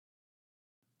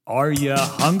Are you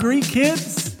hungry,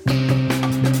 kids?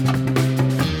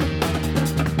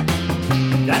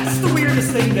 That's the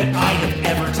weirdest thing that I have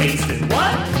ever tasted.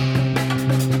 What?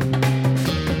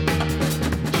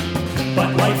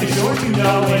 But life is short, you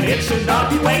know, and it should not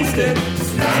be wasted.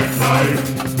 Snack life.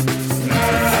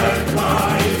 Snack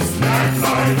life. Snack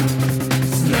life.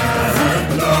 Snack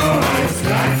life.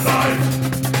 Snack life.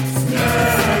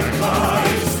 Snack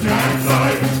life. Snack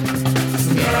life.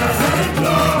 Snack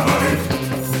life.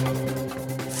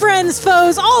 Friends,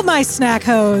 foes, all my snack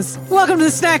hoes. Welcome to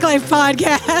the Snack Life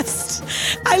Podcast.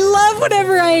 I love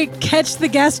whenever I catch the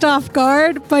guest off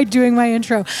guard by doing my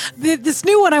intro. This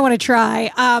new one I want to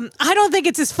try. I don't think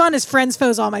it's as fun as Friends,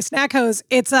 Foes, All My Snack Hoes.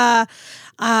 It's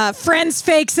Friends,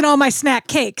 Fakes, and All My Snack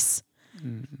Cakes.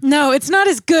 No, it's not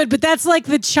as good, but that's like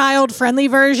the child-friendly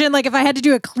version. Like if I had to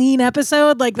do a clean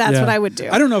episode, like that's what I would do.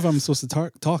 I don't know if I'm supposed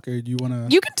to talk or do you want to...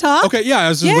 You can talk. Okay, yeah, I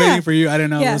was just waiting for you. I don't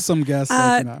know. Yeah. There's some guest.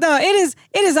 No, it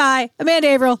is I, Amanda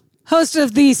Averill, host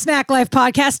of the Snack Life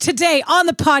Podcast. Today on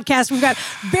the podcast, we've got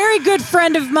very good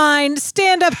friend of mine,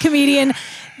 stand-up comedian,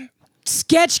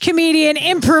 sketch comedian,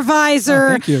 improviser,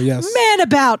 thank you, yes. Man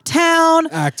about town,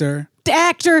 actor,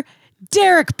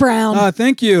 Deric Brown.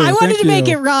 Thank you. I wanted to make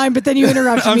it rhyme, but then you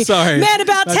interrupted me. I'm sorry. Man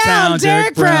about town,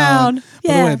 Deric Brown.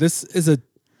 Yeah. By the way, this is a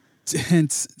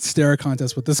intense stare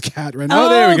contest with this cat right now. Oh,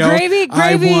 there we go. Gravy.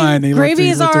 I won. Gravy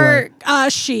is our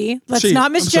she. Let's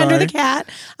not misgender the cat.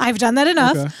 I've done that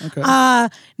enough. Okay.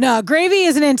 No, Gravy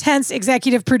is an intense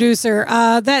executive producer.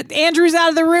 That Andrew's out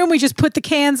of the room. We just put the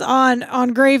cans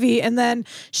on Gravy, and then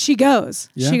she goes.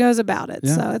 Yeah. She goes about it.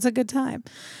 Yeah. So it's a good time.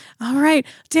 All right.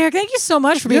 Deric, thank you so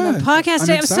much for being on the podcast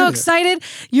today. I'm so excited.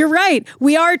 You're right.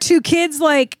 We are two kids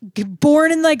like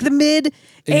born in like the mid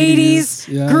 80s,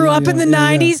 grew up in the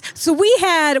 90s. So we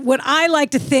had what I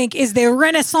like to think is the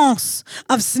renaissance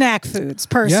of snack foods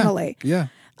personally. Yeah.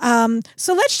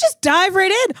 So let's just dive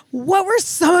right in. What were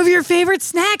some of your favorite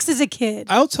snacks as a kid?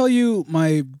 I'll tell you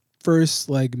my first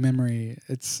memory.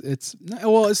 It's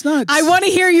not. I want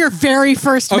to hear your very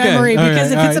first memory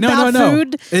because if it's about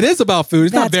food, it is about food.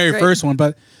 It's not very great. first one,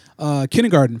 but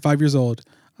kindergarten, 5 years old.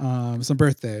 Some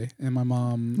birthday, and my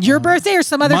mom. Your birthday or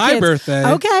some other my kid's?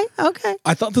 Birthday. Okay.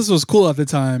 I thought this was cool at the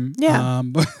time. Yeah.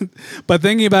 But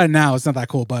thinking about it now, it's not that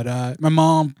cool. But my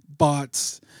mom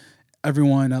bought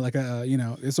everyone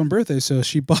it's on birthday, so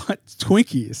she bought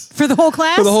Twinkies for the whole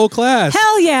class.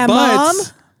 Hell yeah, Mom!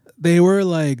 They were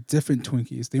like different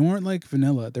Twinkies. They weren't like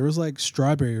vanilla. There was like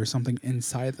strawberry or something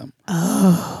inside them.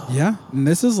 Oh. Yeah. And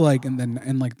this is like in the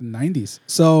 90s.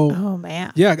 So oh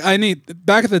man. Yeah, I mean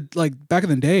back in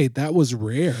the day, that was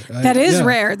rare. That is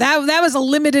rare. That was a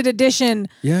limited edition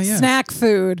snack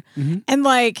food. Mm-hmm. And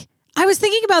I was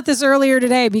thinking about this earlier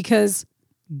today because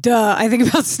I think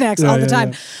about snacks all the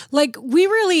time. Yeah. Like we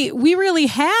really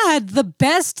had the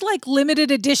best limited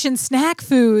edition snack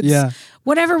foods. Yeah.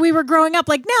 Whenever we were growing up,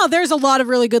 now there's a lot of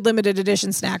really good limited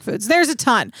edition snack foods. There's a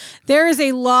ton. There is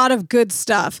a lot of good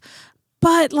stuff,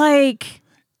 but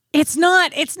it's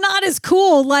not as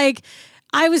cool.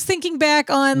 I was thinking back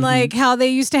on how they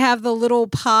used to have the little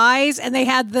pies, and they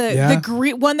had the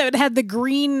green one that had the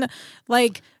green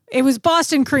it was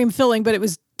Boston cream filling, but it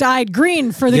was dyed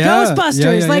green for the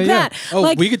Ghostbusters that.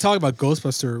 Oh, we could talk about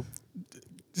Ghostbuster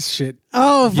shit.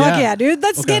 Oh, fuck yeah, dude.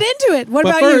 Let's get into it. What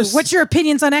about you? What's your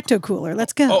opinions on Ecto Cooler?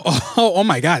 Let's go. Oh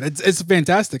my God. It's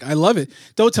fantastic. I love it.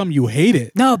 Don't tell me you hate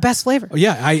it. No, best flavor. Oh,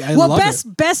 yeah, I love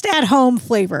it. Best at home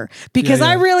flavor. Because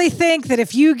I really think that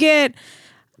if you get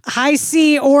High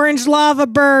C Orange Lava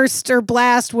Burst or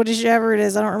Blast, whichever it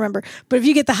is, I don't remember. But if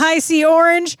you get the High C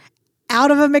Orange out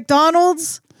of a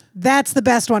McDonald's, that's the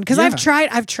best one because I've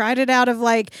tried it out of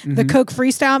the Coke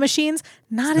Freestyle machines.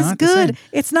 Not as good.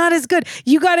 It's not as good.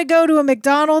 You got to go to a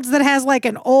McDonald's that has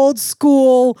an old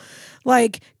school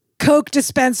Coke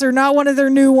dispenser, not one of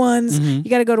their new ones. Mm-hmm. You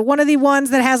got to go to one of the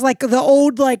ones that has the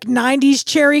old 90s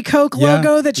Cherry Coke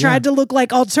logo that tried to look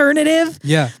alternative.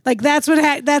 Yeah. That's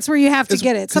where you have to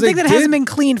get it. Something that hasn't been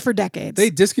cleaned for decades. They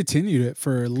discontinued it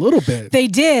for a little bit. They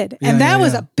did. And that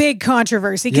was a big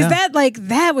controversy because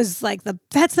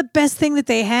that's the best thing that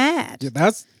they had.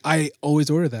 Yeah, I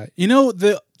always order that. You know,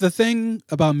 the thing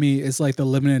about me is the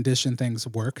limited edition things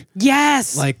work.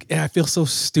 Yes. I feel so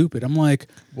stupid. I'm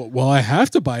well, I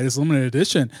have to buy this limited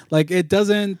edition. It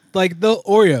doesn't the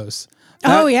Oreos.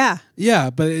 Yeah,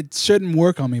 but it shouldn't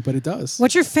work on me, but it does.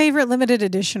 What's your favorite limited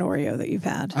edition Oreo that you've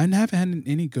had? I haven't had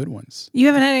any good ones. You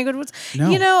haven't had any good ones?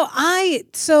 No. You know,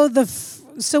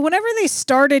 so whenever they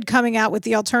started coming out with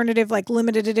the alternative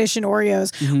limited edition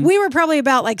Oreos, we were probably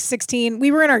about 16.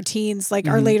 We were in our teens,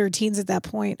 our later teens at that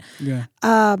point. Yeah.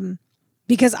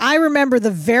 because I remember the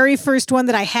very first one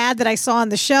that I had that I saw on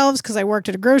the shelves because I worked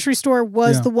at a grocery store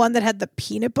was the one that had the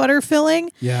peanut butter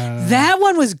filling. Yeah. That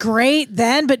one was great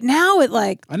then, but now it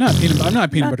like... I'm not a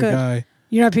peanut butter guy.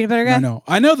 You're not a peanut butter guy? No.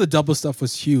 I know the double stuff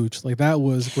was huge. Like that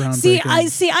was groundbreaking. I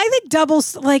think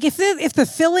doubles, like if the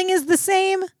filling is the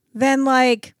same, then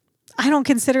like I don't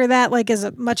consider that like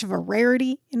as much of a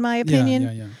rarity in my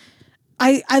opinion. Yeah.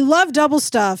 I love double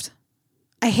stuffed.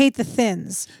 I hate the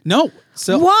thins. No.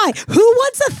 So why? Who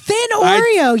wants a thin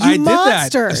Oreo? I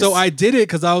monsters. did that. So I did it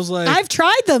because I was like, I've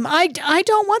tried them. I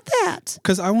don't want that.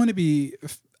 Because I want to be,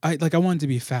 I wanted to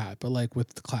be fat, but like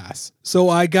with the class. So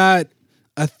I got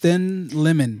a thin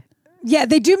lemon. Yeah,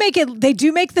 they do make it. They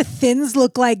do make the thins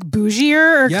look like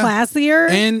bougier or classier,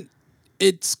 and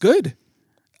it's good.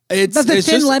 But the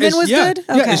thin lemon was good?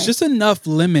 Okay. Yeah, it's just enough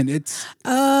lemon. It's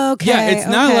okay. Yeah, it's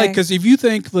not like, because if you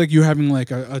think like you're having like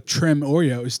a trim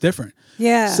Oreo, it's different.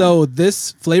 Yeah. So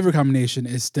this flavor combination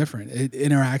is different. It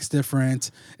interacts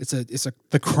different.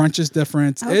 The crunch is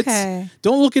different. Okay.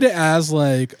 Don't look at it as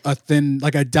like a thin,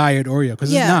 like a diet Oreo,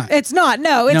 because it's not. It's not.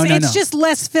 No, it's just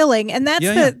less filling, and that's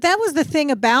that was the thing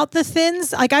about the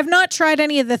thins. Like I've not tried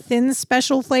any of the thin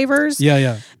special flavors.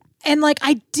 Yeah. And like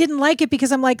I didn't like it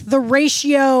because I'm like the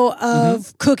ratio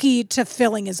of cookie to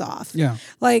filling is off. Yeah.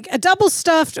 Like a double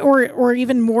stuffed or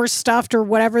even more stuffed or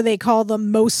whatever they call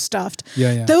them, most stuffed.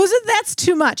 Yeah. That's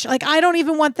too much. Like I don't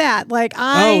even want that. Like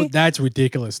Oh, that's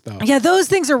ridiculous though. Yeah, those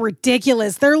things are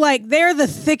ridiculous. They're the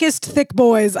thickest thick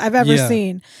boys I've ever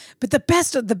seen. But the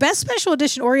best special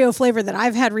edition Oreo flavor that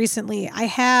I've had recently, I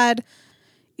had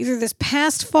either this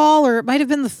past fall or it might have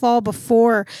been the fall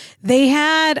before. They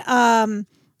had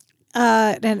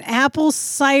an apple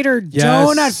cider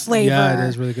donut flavor. Yeah, it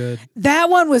is really good. That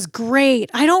one was great.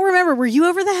 I don't remember. Were you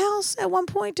over the house at one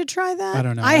point to try that? I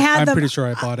don't know. I'm pretty sure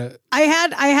I bought it. I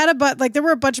had there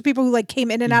were a bunch of people who like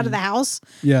came in and out of the house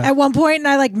at one point, and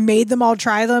I like made them all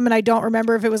try them, and I don't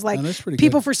remember if it was like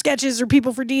people for sketches or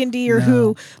people for D&D or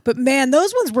who, but man,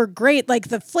 those ones were great. Like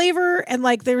the flavor, and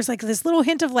like there was like this little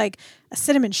hint of like a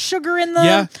cinnamon sugar in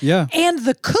them. Yeah. And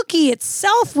the cookie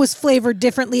itself was flavored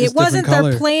differently. It wasn't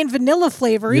their plain vanilla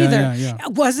flavor either. Yeah.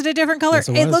 Was it a different color? Yes,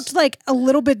 it looked like a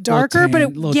little bit darker,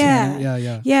 but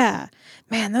yeah.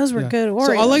 Man, those were good Oreos.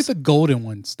 So I like the golden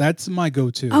ones. That's my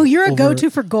go-to. Oh, you're a go-to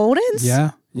for Goldens?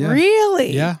 Yeah.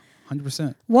 Really? Yeah,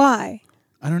 100%. Why?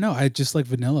 I don't know. I just like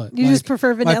vanilla. You just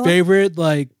prefer vanilla? My favorite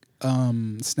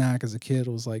snack as a kid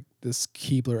was like this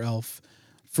Keebler Elf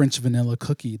French vanilla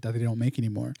cookie that they don't make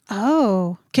anymore.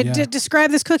 Oh.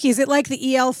 Describe this cookie. Is it like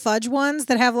the EL fudge ones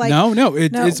that have like... No.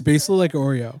 It's basically like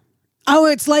Oreo. Oh,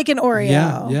 it's like an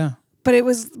Oreo. Yeah. But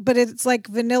it's like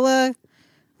vanilla...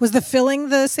 Was the filling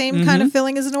the same kind of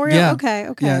filling as an Oreo? Yeah. Okay.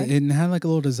 Yeah, it had like a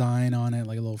little design on it,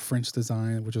 like a little French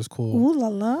design, which was cool. Ooh la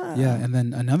la. Yeah, and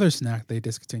then another snack they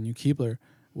discontinued, Keebler,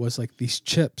 was like these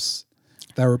chips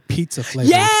that were pizza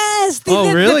flavored. Yes!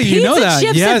 Really? You know that?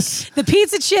 Chips, yes. The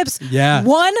pizza chips, yeah.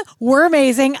 One, were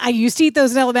amazing. I used to eat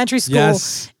those in elementary school.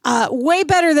 Yes. Way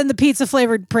better than the pizza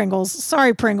flavored Pringles.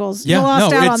 Sorry, Pringles. Yeah, you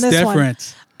lost out on this different.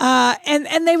 One.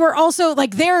 And they were also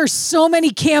like, there are so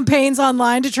many campaigns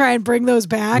online to try and bring those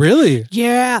back. Really?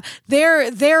 Yeah.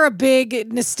 They're a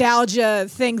big nostalgia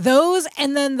thing. Those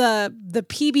and then the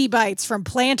PB bites from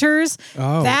Planters.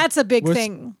 Oh, that's a big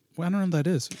thing. Well, I don't know what that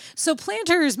is. So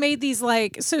Planters made these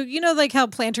like how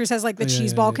Planters has like the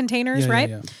cheese ball containers, right?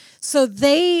 Yeah. So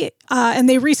they and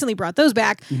they recently brought those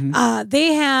back.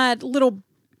 They had little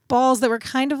balls that were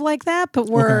kind of like that, but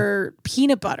were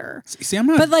peanut butter. See, I'm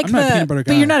not a peanut butter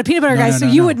guy. But you're not a peanut butter guy, so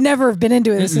you would never have been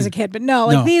into this as a kid. But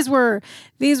these were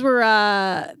they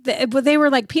were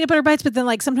like peanut butter bites, but then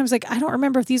like sometimes like I don't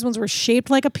remember if these ones were shaped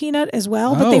like a peanut as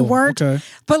well, but they weren't. Okay.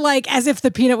 But like as if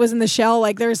the peanut was in the shell,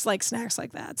 like there's like snacks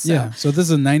like that. So. Yeah. So this is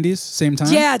the 90s, same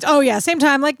time? Yeah. Oh yeah, same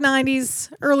time, like 90s,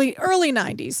 early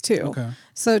 90s too. Okay.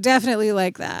 So definitely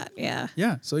like that, yeah.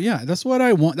 Yeah, so yeah, that's what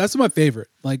I want. That's my favorite.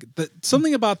 Like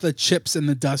something about the chips and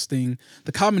the dusting,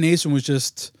 the combination was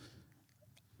just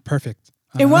perfect.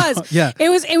 It was. Yeah. It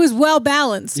was well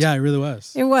balanced. Yeah, it really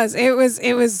was. It was.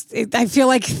 I feel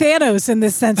like Thanos in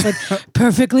this sense, like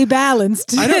perfectly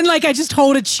balanced. And like I just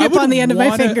hold a chip on the end of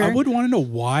my finger. I would want to know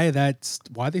why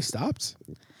they stopped.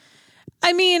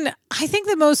 I mean, I think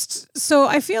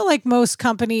I feel like most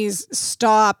companies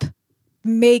stop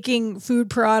making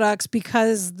food products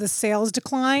because the sales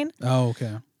decline. Oh,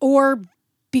 okay. Or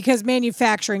because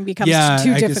manufacturing becomes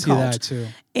too difficult. I can see that too.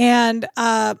 And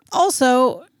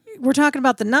also, we're talking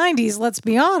about the 90s, let's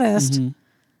be honest.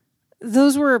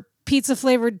 Those were pizza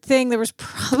flavored thing, there was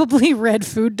probably red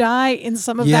food dye in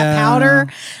some of that powder.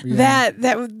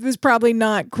 That was probably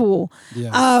not cool.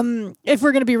 If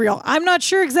we're gonna be real, I'm not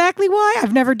sure exactly why.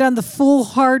 I've never done the full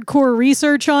hardcore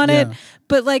research on it,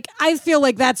 but like I feel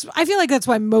like that's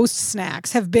why most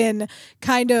snacks have been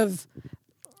kind of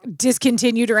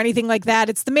discontinued or anything like that.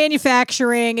 It's the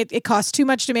manufacturing. It costs too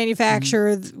much to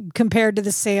manufacture compared to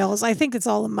the sales. I think it's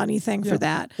all a money thing for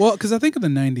that. Well, because I think in the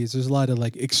 90s, there's a lot of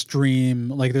like extreme,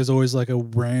 like there's always like a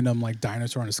random like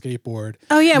dinosaur on a skateboard.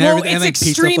 Oh yeah, well it's like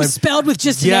extreme spelled with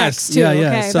just an X too. Yeah.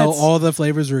 Okay, so all the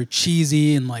flavors were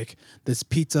cheesy and like this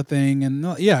pizza thing. And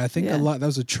I think a lot, that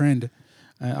was a trend.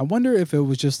 I wonder if it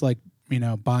was just like,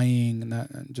 buying that,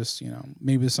 just,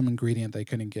 maybe some ingredient they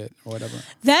couldn't get or whatever.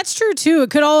 That's true too. It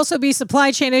could also be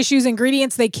supply chain issues,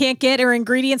 ingredients they can't get, or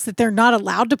ingredients that they're not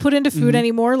allowed to put into food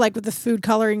anymore, like with the food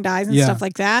coloring dyes and stuff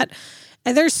like that.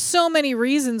 And there's so many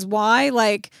reasons why.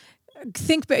 Like,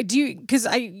 do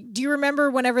you remember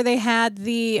whenever they had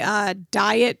the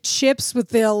diet chips with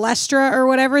the Olestra or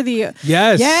whatever? The ones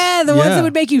that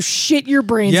would make you shit your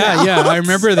brains out. Yeah, I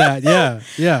remember that.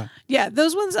 Yeah. Yeah,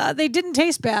 those ones, they didn't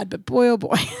taste bad, but boy, oh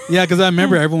boy. Yeah, because I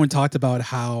remember everyone talked about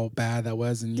how bad that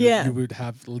was, and you would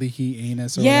have leaky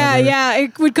anus or whatever. Yeah,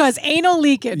 it would cause anal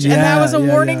leakage, and that was a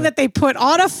warning that they put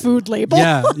on a food label.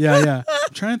 Yeah.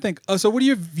 I'm trying to think. Oh, so what are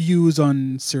your views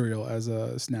on cereal as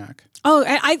a snack? Oh,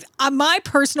 my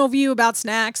personal view about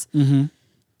snacks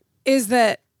is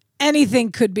that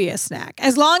anything could be a snack.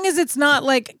 As long as it's not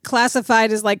like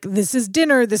classified as like, this is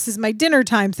dinner, this is my dinner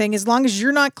time thing. As long as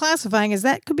you're not classifying as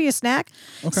that could be a snack.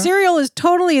 Okay. Cereal is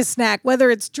totally a snack, whether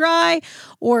it's dry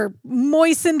or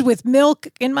moistened with milk.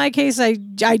 In my case, I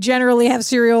generally have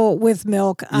cereal with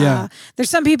milk.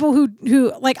 There's some people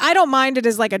who like, I don't mind it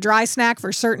as like a dry snack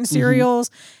for certain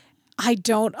cereals. I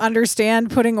don't understand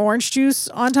putting orange juice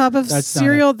on top of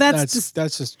cereal. That's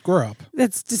just grow up.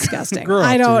 That's disgusting.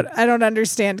 I don't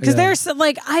understand, because there's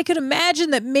like, I could imagine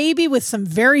that maybe with some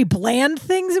very bland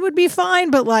things it would be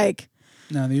fine, but like,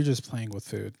 no, you're just playing with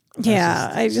food.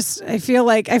 I feel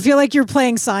like you're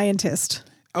playing scientist.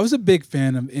 I was a big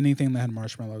fan of anything that had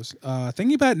marshmallows.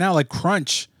 Thinking about it now, like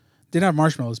Crunch didn't have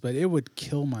marshmallows, but it would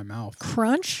kill my mouth.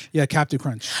 Crunch? Yeah, Captain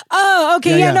Crunch. Oh,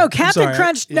 okay. Yeah, no, Captain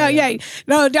Crunch. No, I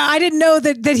didn't know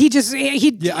that he just I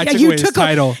took away his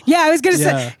title. I was gonna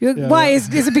say, why is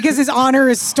it because his honor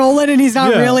is stolen and he's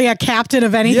not really a captain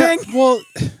of anything? Yeah, well,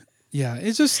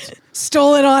 it's just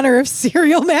stolen honor of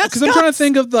cereal mascots. Because I'm trying to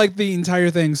think of like the entire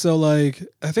thing. So like,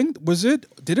 I think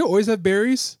did it always have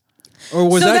berries? Or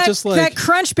was that just like... that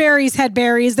Crunch Berries had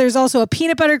berries. There's also a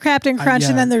peanut butter Captain Crunch,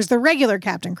 and then there's the regular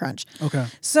Captain Crunch. Okay.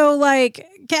 So, like,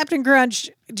 Captain Crunch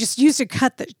just used to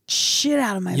cut the shit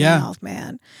out of my mouth,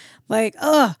 man. Like,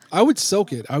 ugh. I would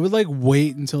soak it. I would, like,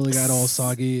 wait until it got all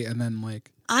soggy, and then,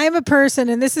 like... I'm a person,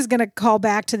 and this is going to call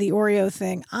back to the Oreo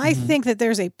thing. I think that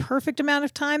there's a perfect amount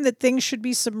of time that things should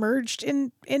be submerged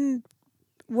in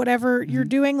whatever you're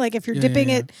doing. Like, if you're dipping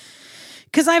it...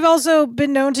 Because I've also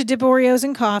been known to dip Oreos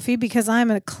in coffee because I'm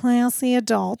a classy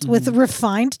adult with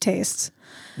refined tastes.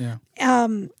 Yeah.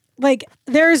 Like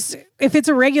if it's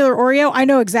a regular Oreo, I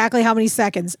know exactly how many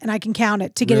seconds and I can count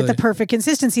it to get it the perfect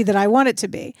consistency that I want it to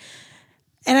be.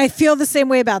 And I feel the same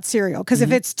way about cereal, because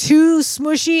if it's too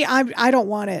smushy, I don't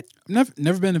want it. I've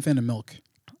never been a fan of milk.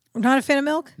 Not a fan of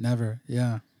milk? Never.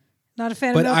 Yeah. Not a fan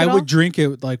of milk. But I would drink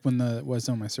it like when was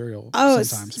on my cereal. Oh,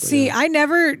 sometimes. See, I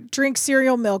never drink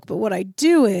cereal milk, but what I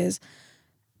do is,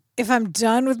 if I'm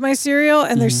done with my cereal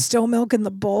and there's still milk in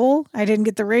the bowl, I didn't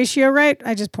get the ratio right,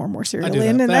 I just pour more cereal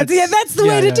in, and that's the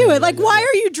way to do it. Like, why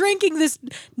are you drinking this?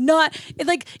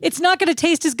 It's not going to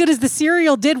taste as good as the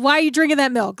cereal did. Why are you drinking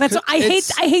that milk? I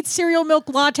hate cereal milk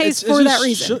lattes for that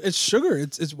reason. It's sugar.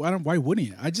 It's why wouldn't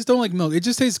you? I just don't like milk. It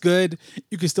just tastes good.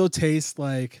 You can still taste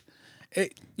like.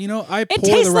 It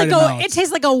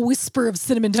tastes like a whisper of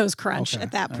Cinnamon Toast Crunch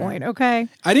at that point. Right. Okay.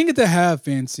 I didn't get to have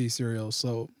fancy cereals,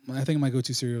 so I think my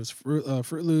go-to cereals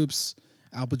Fruit Loops,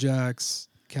 Apple Jacks,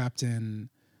 Captain,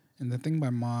 and the thing my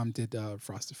mom did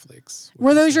Frosted Flakes.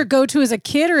 Were those your go-to as a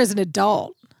kid or as an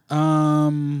adult? As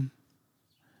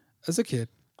a kid.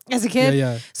 As a kid?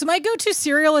 Yeah. So my go-to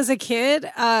cereal as a kid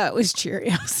was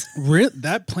Cheerios.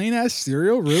 That plain ass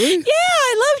cereal? Really? Yeah,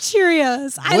 I love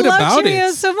Cheerios. I love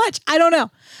Cheerios so much. I don't know.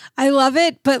 I love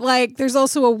it, but like there's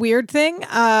also a weird thing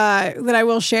that I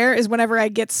will share is whenever I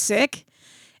get sick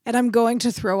and I'm going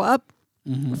to throw up,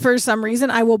 for some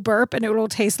reason, I will burp and it will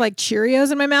taste like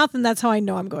Cheerios in my mouth, and that's how I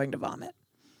know I'm going to vomit.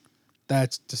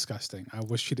 That's disgusting. I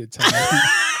wish you did tell me.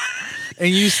 And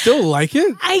you still like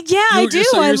it? I do.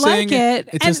 I like it.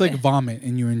 It tastes like vomit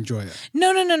and you enjoy it.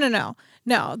 No.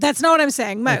 No, that's not what I'm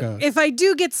saying. If I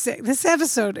do get sick, this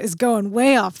episode is going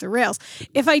way off the rails.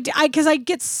 If because I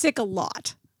get sick a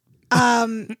lot.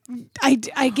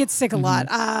 I get sick a lot.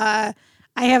 I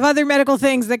have other medical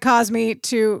things that cause me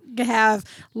to have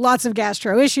lots of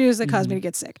gastro issues that cause me to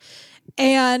get sick.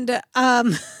 And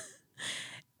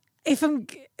if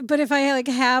I like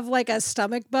have like a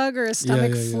stomach bug or a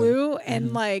stomach flu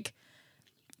and like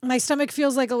my stomach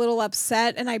feels like a little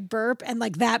upset and I burp and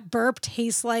like that burp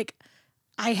tastes like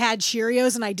I had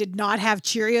Cheerios and I did not have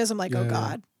Cheerios. I'm like, oh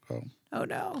God. Oh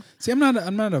no. See, I'm not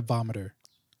a vomiter.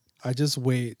 I just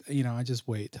wait,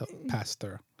 to pass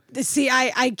through. See,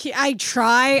 I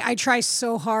try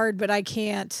so hard, but I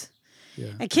can't.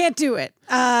 Yeah. I can't do it.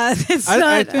 I'm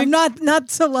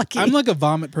not so lucky. I'm like a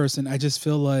vomit person. I just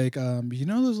feel like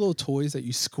those little toys that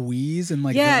you squeeze and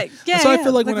like that's how I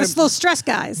feel like when those little stress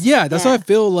guys. Yeah, that's how I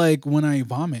feel like when I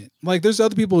vomit. Like there's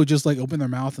other people who just like open their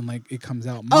mouth and like it comes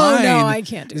out. Mine, no, I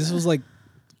can't do this. This was like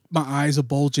my eyes are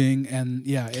bulging and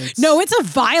it's a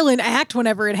violent act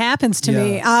whenever it happens to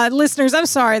me. Listeners, I'm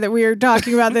sorry that we are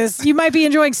talking about this. You might be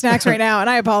enjoying snacks right now and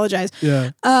I apologize. Yeah.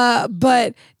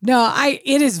 But no,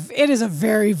 it is a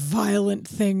very violent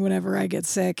thing whenever I get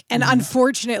sick. And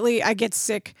unfortunately I get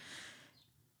sick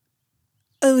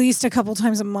at least a couple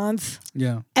times a month.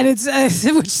 Yeah. And it's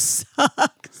which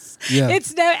sucks. Yeah.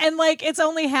 It's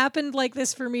only happened like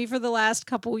this for me for the last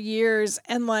couple years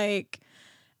and like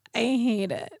I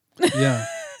hate it. Yeah.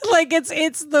 Like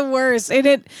it's the worst.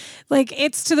 And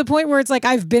it's to the point where it's like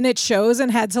I've been at shows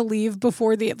and had to leave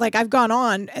before I've gone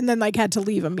on and then like had to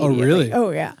leave immediately. Oh, really?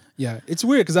 Oh, yeah. Yeah. It's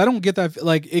weird because I don't get that.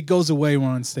 Like it goes away when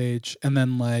I'm on stage and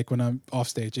then like when I'm off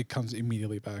stage, it comes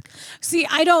immediately back. See,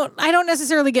 I don't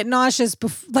necessarily get nauseous.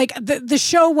 Like the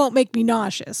show won't make me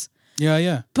nauseous. Yeah.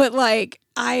 Yeah. But like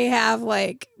I have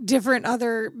like different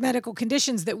other medical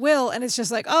conditions that will, and it's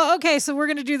just like, oh, okay, so we're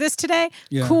gonna do this today.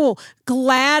 Yeah. Cool.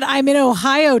 Glad I'm in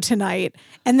Ohio tonight,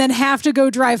 and then have to go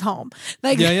drive home.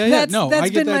 Like, yeah. No, I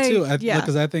get that too.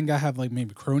 Because I think I have like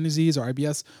maybe Crohn's disease or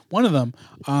IBS, one of them.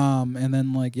 And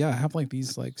then like I have like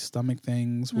these like stomach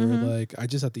things where like I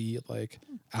just have to eat like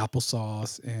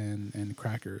applesauce and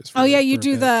crackers. You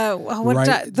do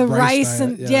the rice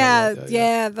and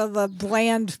the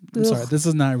bland. I'm sorry, this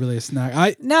is not really a snack.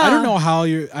 I don't know how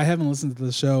I haven't listened to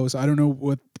the show, so I don't know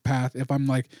what the path. If I'm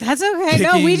like that's okay.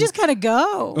 No, we just kind of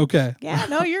go. Okay. Yeah.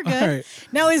 No, you're good. Right.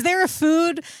 Now, is there a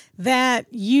food that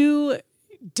you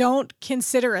don't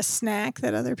consider a snack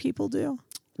that other people do?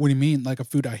 What do you mean? Like a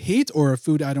food I hate or a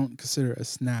food I don't consider a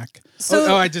snack?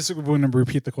 So, I just want to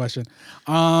repeat the question.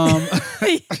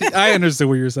 I understood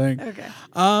what you're saying. Okay.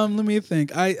 Let me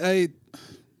think. I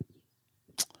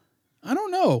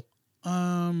don't know.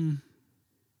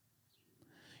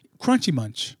 Crunchy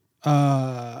Munch.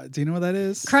 Do you know what that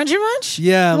is? Crunchy Munch?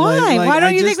 Yeah. Why? Why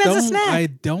don't you think that's a snack? I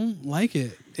don't like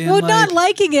it. And not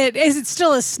liking it. Is it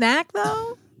still a snack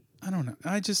though? I don't know.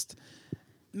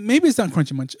 Maybe it's not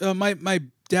Crunchy Munch. My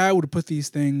dad would put these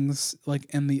things like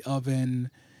in the oven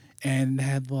and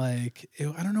had like,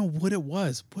 I don't know what it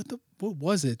was. What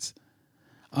was it?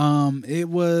 It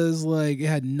was like, it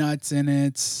had nuts in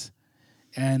it.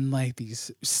 And like these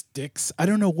sticks, I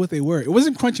don't know what they were. It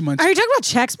wasn't Crunchy Munch. Are you talking about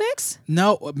Chex Mix?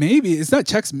 No, maybe it's not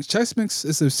Chex Mix. Chex Mix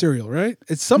is a cereal, right?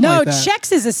 It's something like that. No,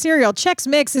 Chex is a cereal. Chex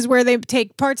Mix is where they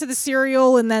take parts of the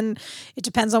cereal and then it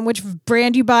depends on which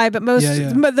brand you buy. But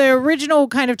the original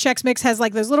kind of Chex Mix has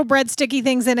like those little bread sticky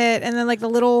things in it, and then like the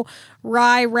little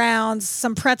rye rounds,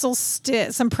 some pretzel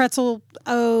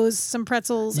O's, some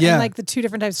pretzels, and like the two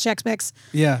different types of Chex Mix.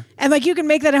 Yeah, and like you can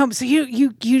make that at home. So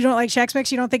you don't like Chex Mix?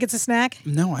 You don't think it's a snack?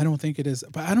 No, I don't think it is.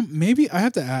 But maybe I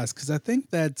have to ask because I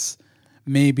think that's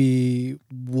maybe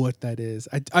what that is.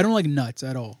 I don't like nuts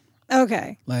at all.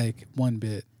 Okay. Like one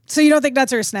bit. So you don't think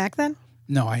nuts are a snack then?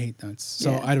 No, I hate nuts.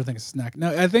 So I don't think it's a snack.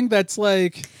 No, I think that's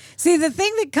like... See, the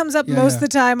thing that comes up most of the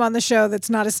time on the show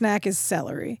that's not a snack is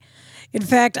celery. In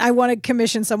fact, I want to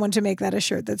commission someone to make that a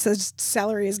shirt that says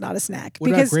celery is not a snack.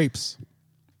 What about grapes?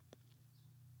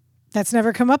 That's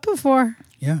never come up before.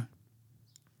 Yeah.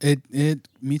 It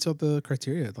meets all the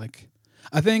criteria. Like,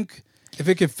 I think if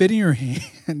it could fit in your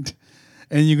hand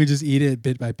and you could just eat it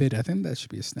bit by bit, I think that should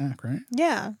be a snack, right?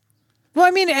 Yeah. Well, I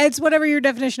mean, it's whatever your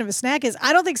definition of a snack is.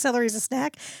 I don't think celery is a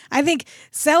snack. I think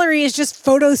celery is just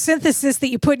photosynthesis that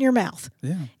you put in your mouth.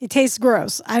 Yeah. It tastes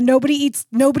gross. Nobody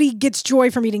gets joy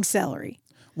from eating celery.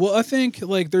 Well, I think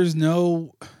like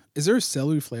is there a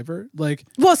celery flavor? Like,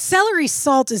 well, celery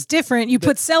salt is different. You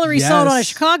put celery salt on a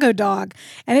Chicago dog,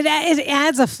 and it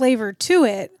adds a flavor to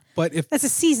it. But that's a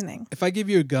seasoning. If I give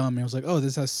you a gum and I was like, "Oh,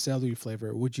 this has celery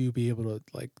flavor," would you be able to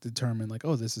like determine like,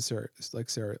 "Oh, this is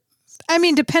I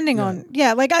mean, depending on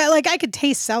like I could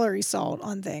taste celery salt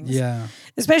on things. Yeah.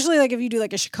 Especially like if you do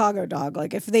like a Chicago dog,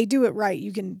 like if they do it right,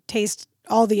 you can taste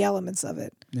all the elements of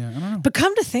it. Yeah, I don't know. But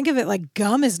come to think of it, like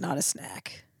gum is not a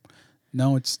snack.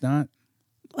 No, it's not.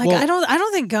 Like I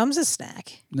don't think gum's a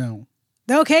snack. No.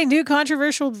 Okay, new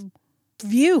controversial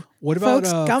view. What about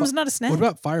folks? Gum's not a snack. What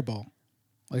about Fireball?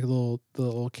 Like the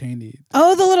little candy.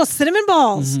 Oh, the little cinnamon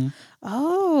balls. Mm-hmm.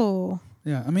 Oh.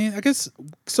 Yeah, I mean, I guess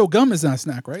so. Gum is not a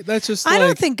snack, right? That's just. I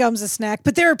don't think gum's a snack,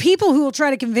 but there are people who will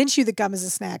try to convince you that gum is a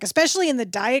snack, especially in the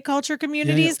diet culture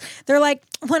communities. Yeah. They're like,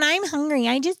 when I'm hungry,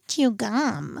 I just chew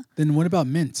gum. Then what about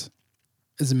mint?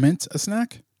 Is mint a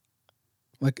snack?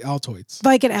 Like Altoids.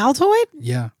 Like an Altoid?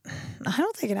 Yeah. I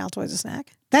don't think an Altoid's a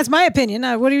snack. That's my opinion.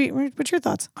 What's your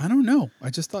thoughts? I don't know. I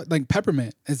just thought like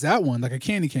peppermint is that one, like a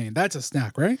candy cane. That's a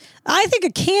snack, right? I think a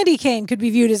candy cane could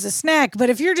be viewed as a snack, but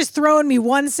if you're just throwing me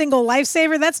one single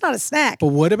lifesaver, that's not a snack. But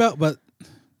what about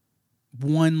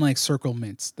one like circle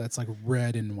mints that's like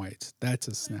red and white? That's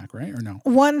a snack, right? Or no?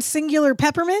 One singular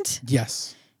peppermint?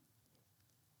 Yes.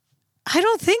 I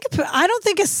don't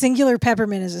think a singular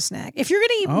peppermint is a snack. If you're going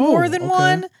to eat more than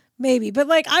one, maybe. But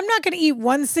like, I'm not going to eat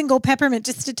one single peppermint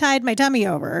just to tide my tummy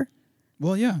over.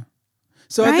 Well, yeah.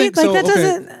 So right? I think like so. That okay.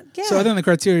 doesn't. Yeah. So I think the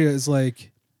criteria is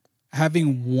like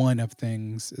having one of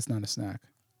things is not a snack.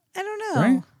 I don't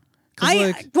know.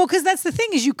 Right? Because that's the thing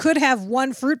is you could have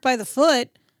one fruit by the foot,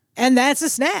 and that's a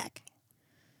snack.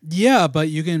 Yeah, but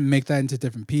you can make that into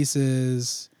different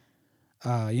pieces.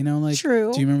 Like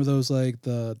true. Do you remember those like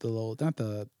the little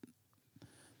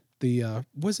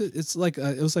was it? It's like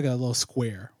it was like a little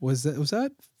square. Was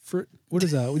that fruit? What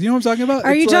is that? Do you know what I'm talking about?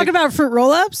 Are you talking about fruit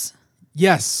roll-ups?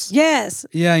 Yes. Yes.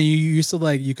 Yeah, you used to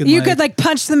like you could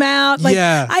punch them out. Like,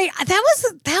 yeah.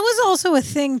 That was also a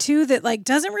thing too that like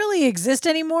doesn't really exist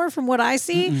anymore from what I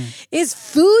see. Is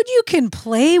food you can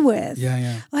play with.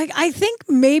 Yeah. Like I think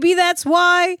maybe that's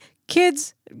why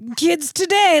kids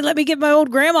today, let me get my old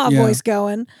grandma voice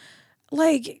going.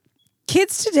 Like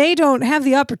kids today don't have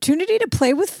the opportunity to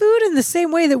play with food in the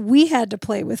same way that we had to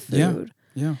play with food.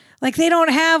 Yeah. Like they don't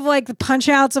have like the punch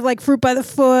outs of like fruit by the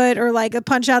foot or like the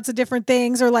punch outs of different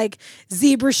things or like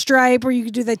zebra stripe where you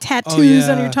could do the tattoos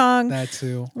on your tongue. That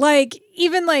too. Like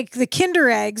even like the Kinder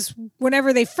eggs,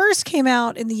 whenever they first came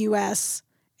out in the US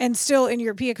and still in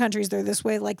European countries, they're this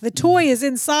way. Like the toy is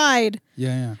inside.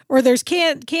 Yeah. Or there's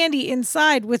candy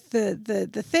inside with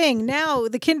the thing. Now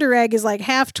the Kinder egg is like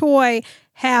half toy,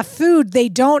 half food. They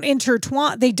don't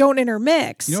intertwine. They don't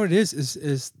intermix. You know what it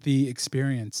is the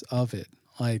experience of it.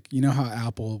 Like, you know how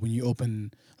Apple, when you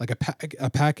open like a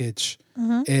package,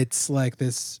 it's like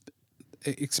this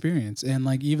experience. And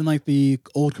like even like the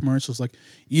old commercials, like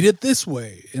eat it this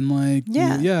way. And like,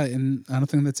 and I don't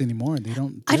think that's anymore. They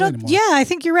don't do that anymore. Yeah, I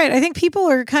think you're right. I think people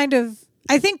are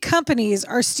I think companies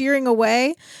are steering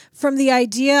away from the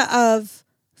idea of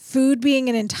food being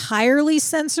an entirely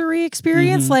sensory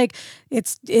experience. Like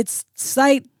it's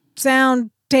sight,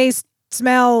 sound, taste,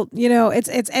 smell,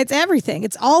 it's everything.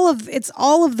 It's all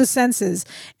of the senses.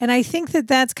 And I think that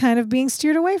that's kind of being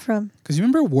steered away from. Because you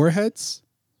remember Warheads?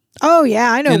 Oh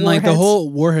yeah, I know. And Warheads. like the whole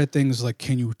Warhead thing is like,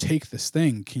 can you take this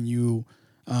thing? Can you,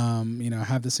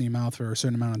 have this in your mouth for a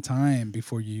certain amount of time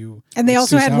before you? And they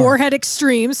also had Warhead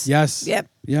Extremes. Yes. Yep.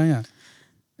 Yeah.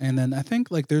 And then I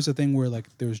think like there's a thing where like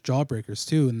there's Jawbreakers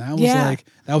too, and that was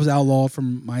that was outlawed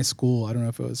from my school. I don't know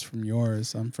if it was from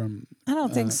yours. I'm from. I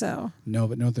don't think so. No,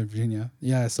 but Northern Virginia.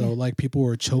 Yeah, so like people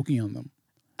were choking on them.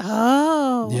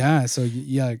 Oh. Yeah. So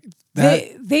yeah.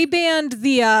 They banned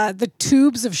the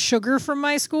tubes of sugar from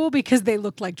my school because they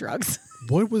looked like drugs.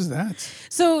 What was that?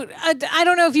 So I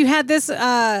don't know if you had this.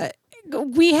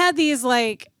 We had these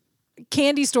like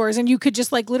candy stores and you could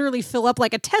just like literally fill up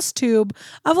like a test tube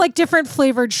of like different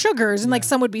flavored sugars and like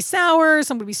some would be sour,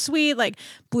 some would be sweet, like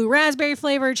blue raspberry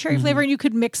flavor, cherry flavor, and you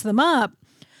could mix them up.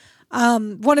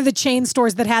 One of the chain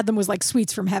stores that had them was like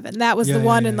Sweets from Heaven. That was the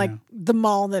one in like the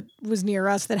mall that was near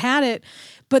us that had it.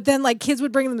 But then like kids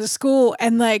would bring them to school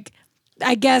and like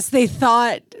I guess they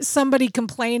thought somebody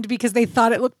complained because they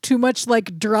thought it looked too much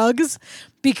like drugs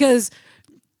because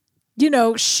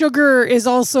sugar is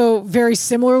also very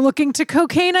similar looking to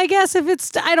cocaine, I guess, if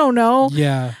it's, I don't know.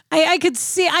 Yeah. I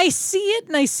see it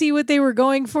and I see what they were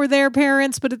going for their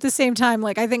parents, but at the same time,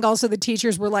 like, I think also the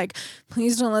teachers were like,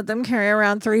 please don't let them carry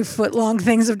around 3-foot long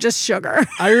things of just sugar.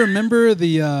 I remember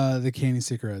the candy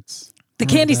cigarettes. The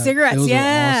candy cigarettes, those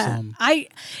awesome. I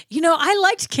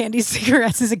liked candy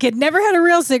cigarettes as a kid. Never had a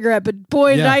real cigarette, but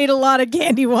boy, did I eat a lot of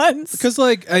candy ones. Because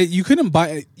like you couldn't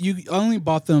buy, you only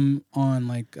bought them on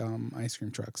like ice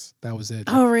cream trucks. That was it.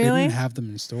 Oh, really? They didn't have them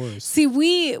in stores. See,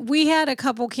 we had a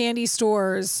couple candy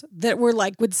stores that were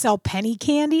like would sell penny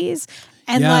candies.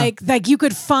 And like you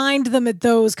could find them at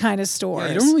those kind of stores.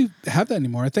 Yeah, I don't really have that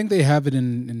anymore. I think they have it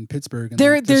in Pittsburgh.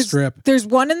 The Strip. There's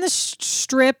one in the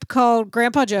Strip called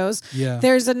Grandpa Joe's. Yeah.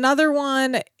 There's another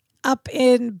one up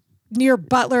near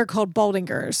Butler called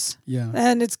Boldinger's. Yeah.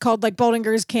 And it's called like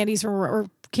Boldinger's candies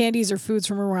or foods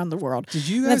from around the world. Did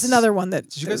you guys? That's another one that.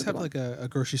 Did you guys have like a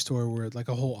grocery store where like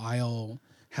a whole aisle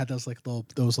had those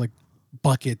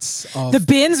buckets of the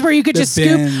bins where you could just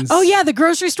scoop. Oh yeah, the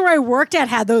grocery store I worked at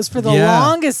had those for the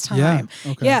longest time.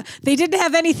 Yeah. Okay. Yeah, they didn't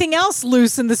have anything else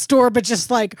loose in the store, but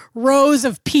just like rows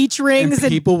of peach rings.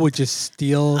 And people would just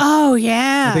steal. Oh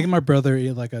yeah. I think my brother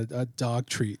ate like a dog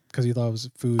treat because he thought it was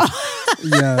food.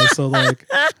 Yeah. So like,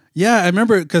 yeah, I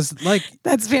remember because like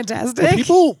that's fantastic. Were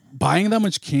people buying that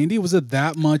much candy? Was it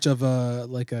that much of a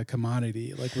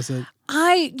commodity? Like was it?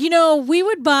 We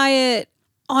would buy it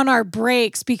on our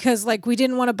breaks because like we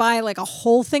didn't want to buy like a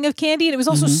whole thing of candy, and it was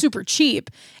also super cheap.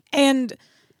 And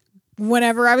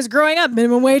whenever I was growing up,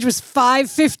 minimum wage was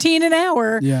 $5.15 an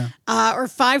hour, or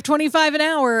 $5.25 an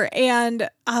hour, and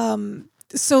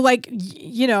so like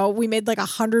we made like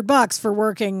 $100 for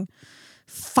working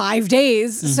 5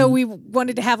 days. So we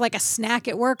wanted to have like a snack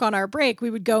at work on our break. We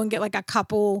would go and get like a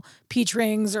couple peach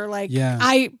rings or like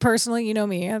I personally, you know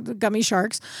me, gummy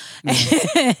sharks.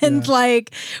 And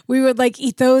like we would like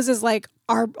eat those as like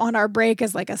on our break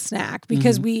as like a snack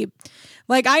because we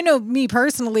like I know me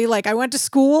personally, like I went to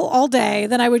school all day,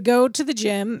 then I would go to the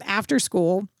gym after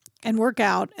school and work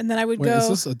out, and then I would go. Is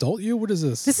this adult you? What is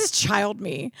this? This is child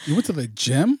me. You went to the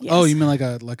gym? Yes. Oh, you mean like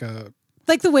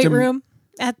the weight room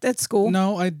at school?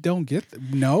 No, I don't get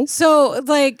no. So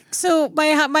my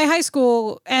high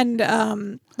school and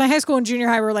junior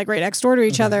high were like right next door to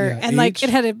each other, and age? Like it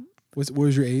had a. What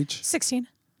was your age? 16.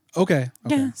 Okay.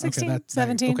 Yeah, 16,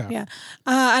 17. Okay. Yeah.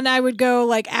 And I would go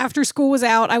like after school was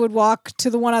out, I would walk to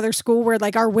the one other school where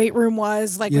like our weight room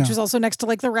was like, which was also next to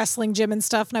like the wrestling gym and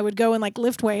stuff. And I would go and like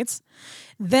lift weights.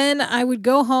 Then I would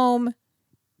go home,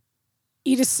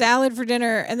 eat a salad for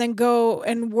dinner, and then go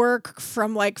and work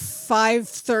from like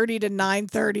 5:30 to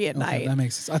 9:30 at night. That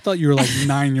makes sense. I thought you were like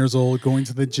 9 years old going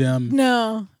to the gym.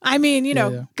 No, I mean,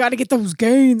 got to get those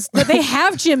gains. But they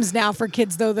have gyms now for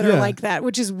kids though that are like that,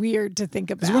 which is weird to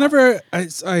think about. Whenever I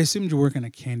assumed you work in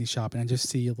a candy shop, and I just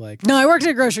see like. No, I worked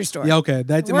at a grocery store. Yeah, okay,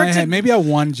 that's in my head. Maybe I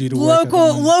wanted you to work at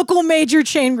local major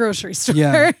chain grocery store.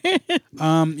 Yeah.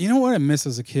 You know what I miss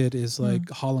as a kid is like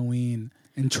Halloween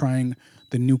and trying.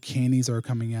 The new candies are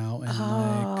coming out,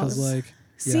 and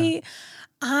see,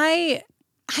 I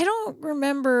don't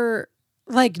remember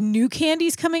like new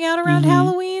candies coming out around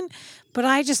Halloween, but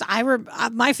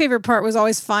my favorite part was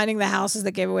always finding the houses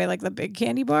that gave away like the big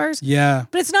candy bars. Yeah,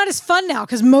 but it's not as fun now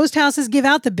because most houses give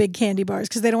out the big candy bars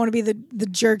because they don't want to be the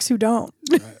jerks who don't.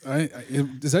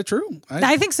 Is that true?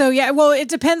 I think so. Yeah. Well, it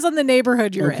depends on the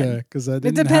neighborhood you're in. Okay, because that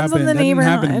didn't happen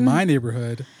in my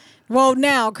neighborhood. Well,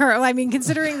 now, I mean,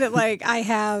 considering that, like,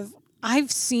 I've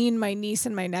seen my niece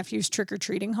and my nephew's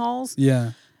trick-or-treating hauls.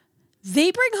 Yeah. They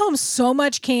bring home so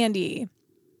much candy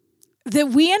that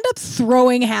we end up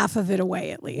throwing half of it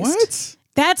away at least. What?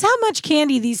 That's how much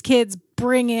candy these kids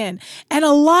bring in. And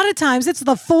a lot of times it's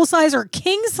the full-size or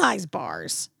king-size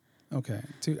bars. Okay.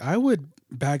 Dude, I would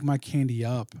bag my candy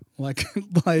up. Like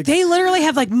they literally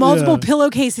have like multiple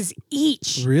pillowcases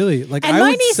each. Really? Like I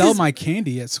would sell my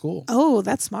candy at school. Oh,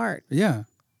 that's smart. Yeah.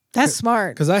 That's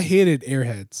smart. Because I hated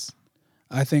Airheads.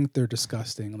 I think they're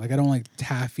disgusting. Like I don't like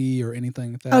taffy or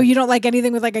anything like that. Oh, you don't like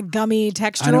anything with like a gummy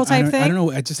textural type thing? I don't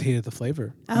know. I just hated the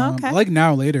flavor. Oh, okay. I like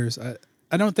Now Laters.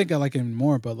 I don't think I like it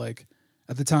anymore, but like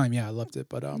at the time, I loved it.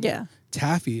 But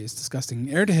taffy is disgusting.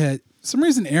 Airhead. For some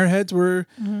reason Airheads were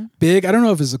big. I don't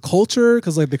know if it's a culture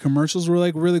because like the commercials were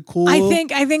like really cool. I think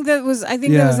that was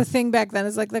a thing back then.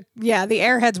 It's like the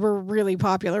Airheads were really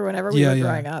popular whenever we were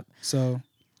growing up. So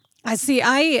I see.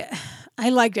 I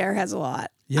liked Airheads a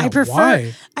lot. Yeah,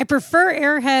 why? I prefer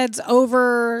Airheads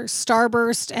over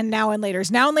Starburst and Now and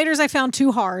Laters. Now and Laters I found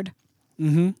too hard.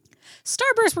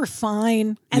 Starburst were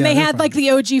fine, and they had like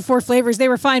the OG 4 flavors. They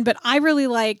were fine, but I really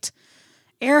liked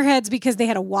Airheads because they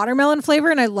had a watermelon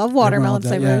flavor, and I love watermelon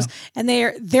flavors. And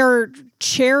their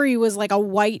cherry was like a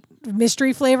white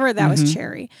mystery flavor. That was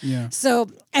cherry. Yeah. So,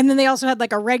 and then they also had like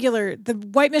the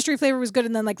white mystery flavor was good,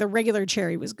 and then like the regular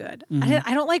cherry was good.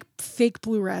 I don't like fake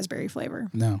blue raspberry flavor.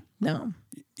 No. No.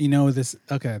 You know this.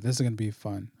 Okay, this is gonna be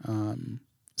fun.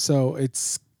 So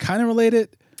it's kind of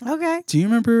related. Okay. Do you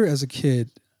remember as a kid,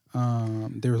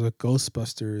 there was a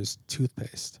Ghostbusters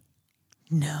toothpaste?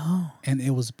 No. And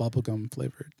it was bubblegum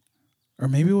flavored. Or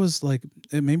maybe it was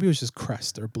maybe it was just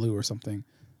Crest or Blue or something.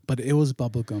 But it was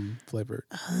bubblegum flavored.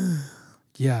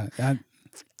 Yeah.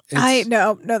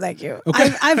 No, thank you.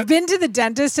 Okay. I've been to the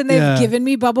dentist and they've given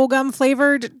me bubblegum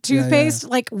flavored toothpaste.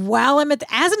 Like while I'm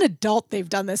as an adult, they've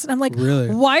done this. And I'm like, really?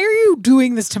 Why are you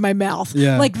doing this to my mouth?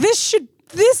 Yeah. Like this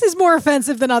is more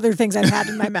offensive than other things I've had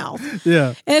in my mouth.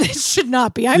 Yeah. And it should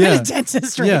not be. I'm at a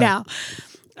dentist right now.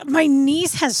 My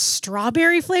niece has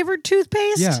strawberry flavored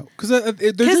toothpaste. Yeah, because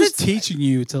they're just teaching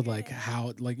you to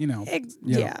how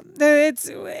Yeah, it's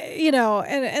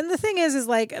and the thing is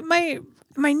like my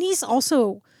niece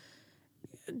also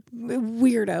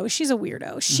weirdo. She's a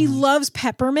weirdo. She loves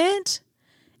peppermint.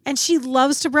 And she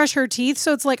loves to brush her teeth,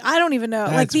 so it's like I don't even know.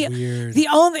 That's weird.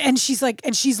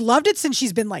 She's loved it since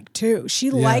she's been 2.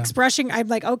 She likes brushing. I'm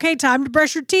like, okay, time to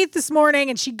brush your teeth this morning,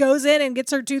 and she goes in and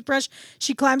gets her toothbrush.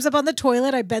 She climbs up on the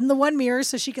toilet. I bend the one mirror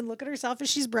so she can look at herself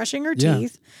as she's brushing her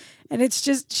teeth, and it's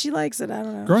just she likes it. I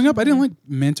don't know. Growing up, I didn't like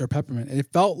mint or peppermint. It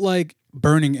felt like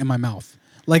burning in my mouth.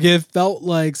 Like it felt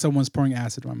like someone's pouring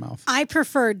acid in my mouth. I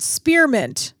preferred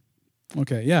spearmint.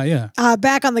 Okay, yeah.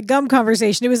 Back on the gum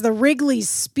conversation, it was the Wrigley's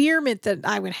spearmint that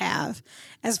I would have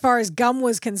as far as gum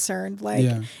was concerned.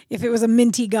 If it was a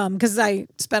minty gum, because I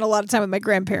spent a lot of time with my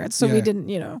grandparents, so we didn't,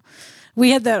 we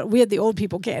had the old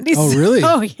people candies. Oh, really?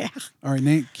 Oh, yeah. All right,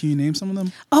 Nate, can you name some of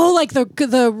them? Oh, like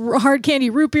the hard candy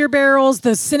root beer barrels,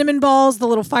 the cinnamon balls, the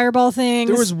little fireball things.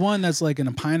 There was one that's in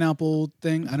a pineapple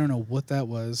thing. I don't know what that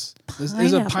was.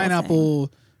 There's a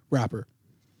pineapple wrapper.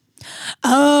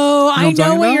 Oh, I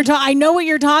know what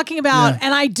you're talking about,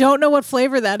 and I don't know what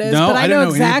flavor that is, but I know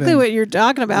exactly what you're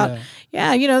talking about.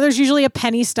 Yeah, there's usually a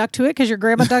penny stuck to it because your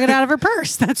grandma dug it out of her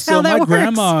purse. That's how that works. So my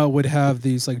grandma would have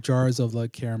these jars of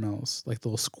caramels, the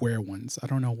little square ones. I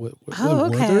don't know what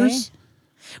Werther's?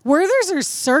 Werther's are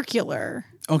circular.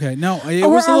 Okay, no, it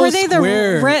was a little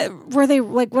square. Were they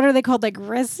what are they called?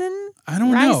 Resin? I don't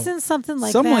know. Resin, something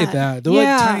like something that. Something like that.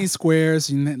 They're tiny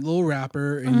squares and that little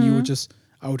wrapper, and you would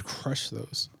I would crush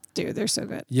those. Dude, they're so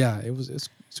good. Yeah,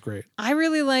 it's great. I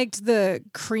really liked the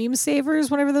cream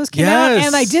savers whenever those came out.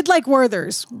 And I did like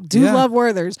Werther's. Love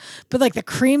Werther's. But the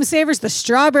cream savers, the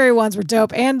strawberry ones were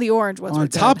dope and the orange ones were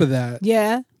dope. On top of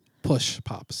that, Push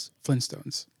Pops,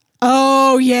 Flintstones.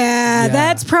 Oh yeah.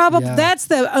 That's probably that's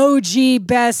the OG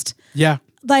best. Yeah.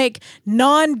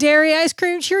 Non-dairy ice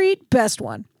cream treat, best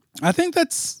one. I think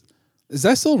is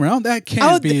that still around? That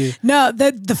can't be. No,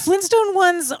 the Flintstone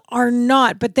ones are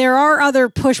not, but there are other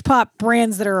push pop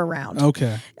brands that are around.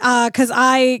 Okay. Because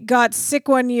I got sick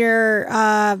one year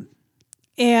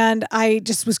and I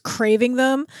just was craving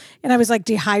them and I was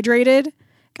dehydrated.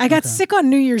 I got sick on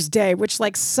New Year's Day, which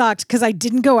sucked because I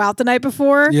didn't go out the night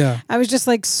before. Yeah. I was just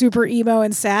super emo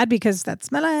and sad because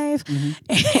that's my life.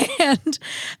 Mm-hmm. And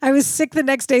I was sick the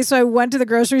next day. So I went to the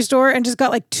grocery store and just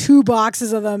got 2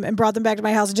 boxes of them and brought them back to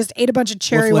my house and just ate a bunch of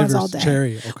cherry ones all day.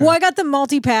 Cherry. Okay. Well, I got the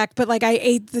multi-pack, but I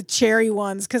ate the cherry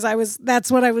ones because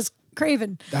that's what I was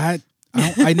craving. I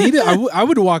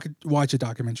would watch a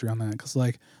documentary on that because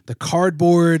the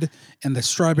cardboard and the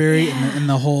strawberry and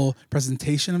the whole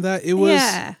presentation of that, it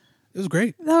was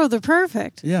great. Oh, they're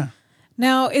perfect. Yeah.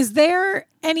 Now, is there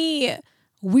any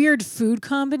weird food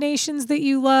combinations that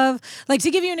you love?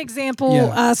 To give you an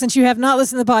example, since you have not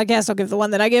listened to the podcast, I'll give the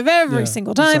one that I give every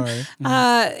single time.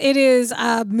 It is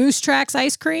Moose Tracks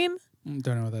ice cream.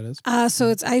 Don't know what that is. So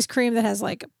it's ice cream that has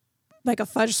like a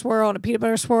fudge swirl and a peanut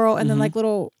butter swirl and then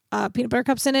little peanut butter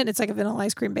cups in it. It's a vanilla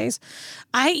ice cream base.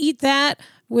 I eat that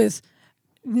with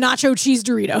nacho cheese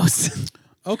Doritos.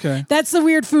 Okay. That's the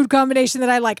weird food combination that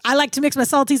I like. I like to mix my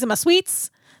salties and my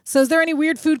sweets. So is there any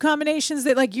weird food combinations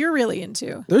that you're really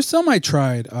into? There's some I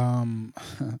tried.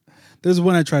 There's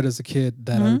one I tried as a kid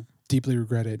that I deeply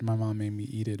regretted. My mom made me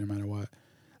eat it no matter what.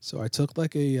 So I took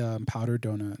a powdered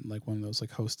donut, one of those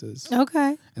Hostess.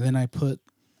 Okay. And then I put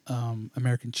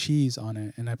American cheese on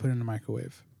it and I put it in the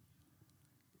microwave.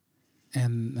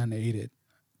 And then I ate it.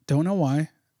 Don't know why.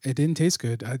 It didn't taste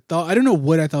good. I don't know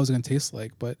what I thought it was going to taste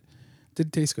like, but it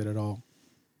didn't taste good at all.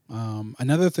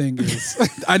 Another thing is,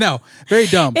 I know, very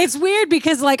dumb. It's weird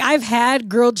because I've had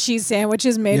grilled cheese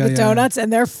sandwiches made with donuts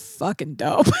and they're fucking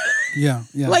dope. Yeah.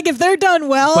 If they're done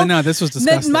well. But no, this was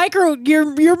disgusting. You're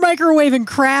microwaving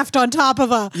Kraft on top of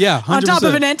 100%. on top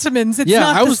of an Entenmann's. It's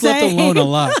not I was the same. left alone a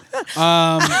lot.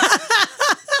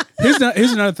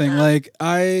 Here's another thing.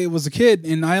 I was a kid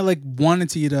and I wanted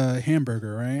to eat a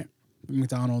hamburger, right?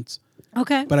 McDonald's.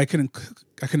 Okay. But I couldn't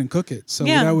cook it. So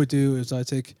what I would do is I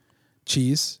take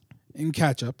cheese and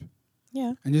ketchup.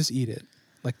 Yeah. And just eat it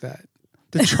like that.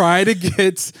 to try to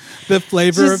get the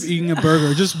flavor of eating a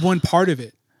burger, just one part of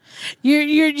it.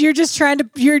 You're just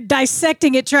you're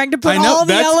dissecting it, trying to put all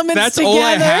the elements that's together. All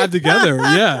I had together.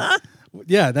 Yeah.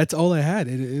 Yeah, that's all I had.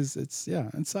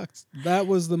 It sucks. That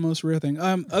was the most rare thing.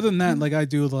 Other than that, like I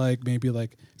do like maybe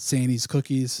like Sandy's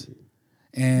cookies.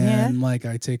 And like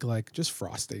I take like just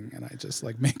frosting and I just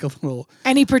like make a little.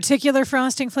 Any particular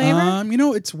frosting flavor?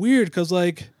 It's weird because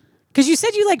you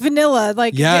said you like vanilla.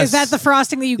 Like, is that the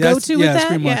frosting that you go to with that?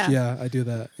 Pretty much. Yeah, I do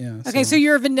that. Yeah. Okay, so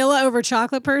you're a vanilla over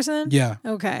chocolate person? Yeah.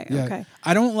 Okay. Yeah. Okay.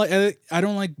 I don't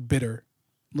like bitter.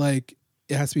 Like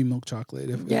it has to be milk chocolate.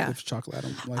 If it's chocolate, I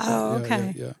don't like that. Oh,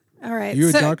 okay. Yeah. All right. Are you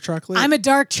a dark chocolate? I'm a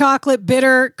dark chocolate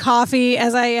bitter coffee,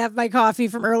 as I have my coffee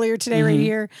from earlier today right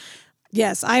here.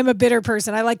 Yes, I am a bitter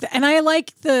person. I like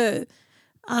the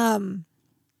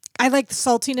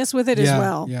saltiness with it as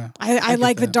well. Yeah. I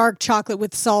like the dark chocolate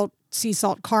with sea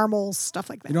salt caramels, stuff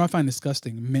like that. You know what I find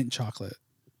disgusting? Mint chocolate.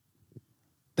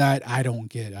 That I don't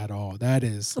get at all. That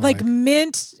is like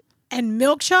mint and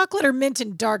milk chocolate or mint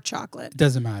and dark chocolate?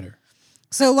 Doesn't matter.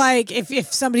 So like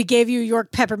if somebody gave you a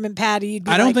York peppermint patty, you'd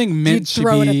be I don't think mint should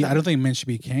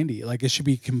be candy. Like it should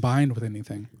be combined with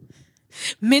anything.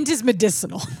 Mint is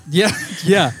medicinal. Yeah,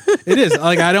 it is.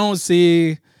 Like I don't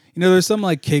see, there's some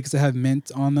like cakes that have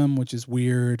mint on them, which is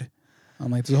weird. I'm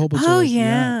like, there's a whole bunch of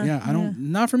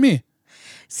not for me.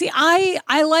 See,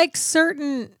 I like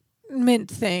certain mint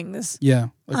things. Yeah.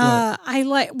 I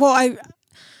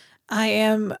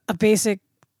am a basic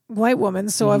white woman,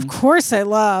 so of course I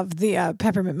love the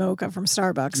peppermint mocha from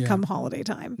Starbucks come holiday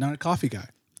time. Not a coffee guy.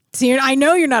 See, I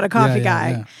know you're not a coffee guy.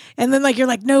 Yeah. And then you're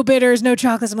like, no bitters, no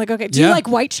chocolates. I'm like, okay. Do you like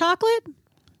white chocolate?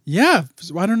 Yeah.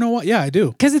 I don't know what. Yeah, I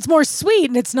do. Because it's more sweet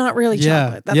and it's not really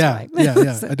chocolate. That's why.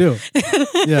 Yeah, I do.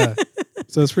 Yeah.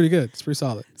 So it's pretty good. It's pretty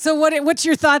solid. So what's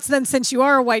your thoughts then, since you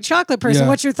are a white chocolate person,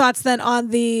 what's your thoughts then on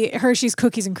the Hershey's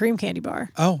Cookies and Cream Candy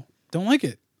Bar? Oh, don't like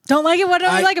it. Don't like it? What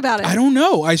don't you like about it? I don't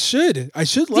know. I should like it. I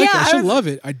should love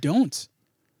it. I don't.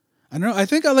 I don't know. I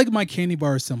think I like my candy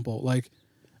bar simple. Like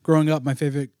growing up, my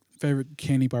favorite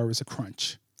candy bar was a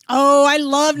Crunch. Oh, I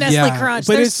love Nestle Crunch.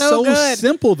 But They're it's so good.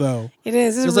 simple though. It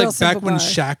is. It's like back when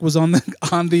Shaq was on the thing.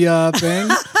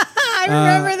 I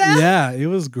remember that. Yeah, it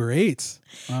was great.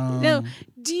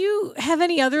 Do you have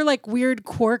any other weird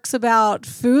quirks about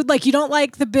food? Like you don't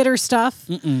like the bitter stuff?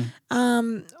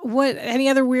 What? Any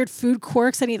other weird food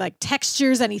quirks? Any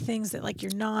textures? Any things that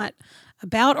you're not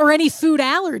about, or any food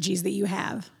allergies that you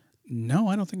have? No,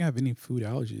 I don't think I have any food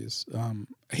allergies.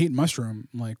 I hate mushroom.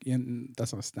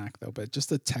 That's not a snack though, but just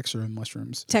the texture of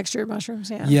mushrooms. Texture of mushrooms,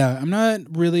 yeah. Yeah, I'm not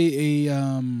really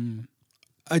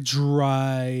a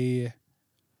dry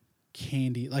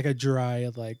candy, a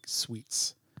dry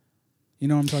sweets. You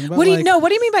know what I'm talking about? What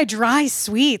do you mean by dry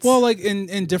sweets? Well,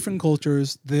 in different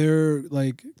cultures, their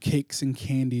cakes and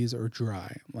candies are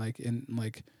dry.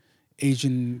 In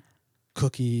Asian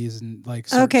cookies and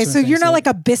okay, so you're not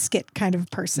a biscuit kind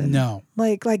of person. No,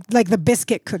 like the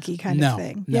biscuit cookie kind of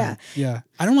thing. No, yeah.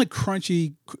 I don't like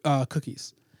crunchy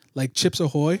cookies, like Chips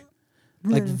Ahoy,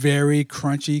 very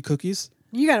crunchy cookies.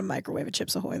 You got to microwave a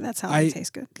Chips Ahoy. That's how they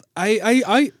taste good.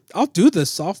 I'll do the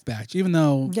soft batch, even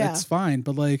though it's fine,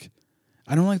 but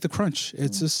I don't like the crunch.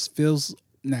 It just feels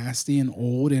nasty and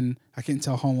old, and I can't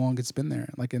tell how long it's been there,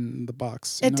 in the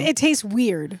box. It tastes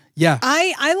weird. Yeah.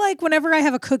 I like whenever I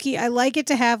have a cookie, I like it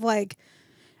to have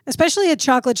especially a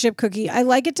chocolate chip cookie, I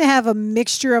like it to have a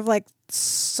mixture of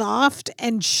soft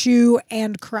and chew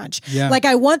and crunch. Yeah.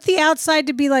 I want the outside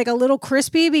to be a little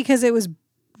crispy because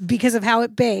of how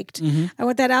it baked. I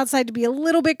want that outside to be a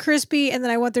little bit crispy, and then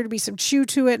I want there to be some chew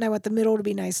to it, and I want the middle to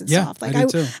be nice and soft. I do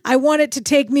too. I want it to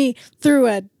take me through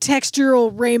a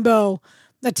textural rainbow,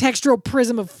 a textural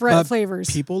prism of flavors.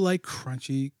 People like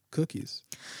crunchy cookies.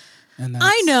 And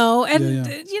I know, and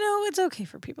it's okay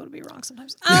for people to be wrong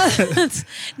sometimes. No,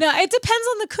 it depends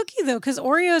on the cookie though, because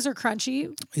Oreos are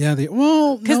crunchy. Yeah,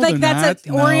 because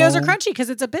Oreos are crunchy because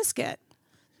it's a biscuit.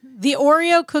 The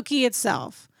Oreo cookie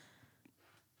itself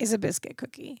is a biscuit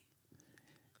cookie.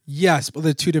 Yes, but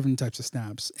there are two different types of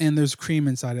snaps, and there's cream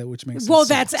inside it, which makes it soft.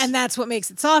 That's what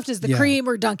makes it soft is the cream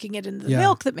or dunking it into the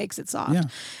milk that makes it soft. Yeah.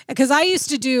 Because I used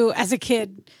to do as a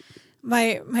kid,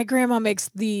 my grandma makes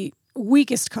the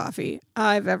weakest coffee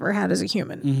I've ever had as a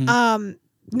human.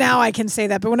 Now I can say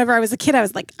that, but whenever I was a kid, I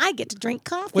was like, I get to drink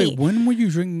coffee. Wait, when were you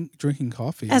drinking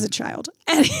coffee? As a child.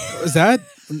 Is that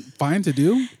fine to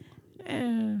do?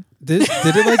 Did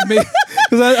it make?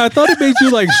 Because I thought it made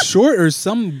you short or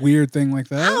some weird thing like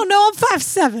that. I don't know. I'm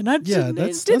 5'7".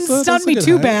 It didn't stun me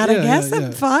too bad. I guess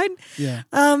I'm fine. Yeah.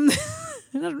 I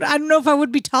don't know if I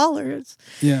would be taller.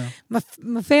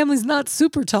 My family's not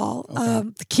super tall. Okay.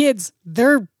 The kids,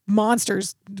 they're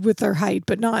monsters with their height,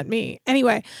 but not me.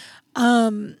 Anyway,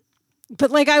 but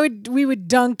like we would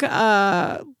dunk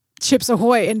Chips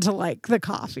Ahoy into like the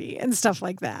coffee and stuff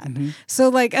like that. Mm-hmm. So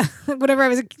like whatever I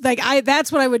was like,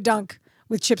 that's what I would dunk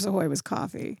with Chips Ahoy was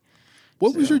coffee.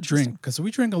 What was your drink? Because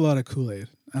we drank a lot of Kool-Aid.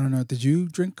 I don't know. Did you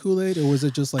drink Kool-Aid or was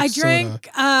it just like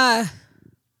soda?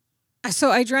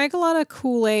 So I drank a lot of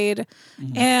Kool-Aid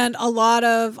and a lot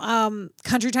of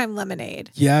Country Time lemonade.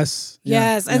 Yes.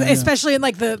 Yes. And especially in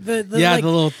like the like, the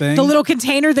little thing. The little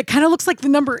container that kind of looks like the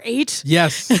number 8.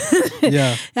 Yes.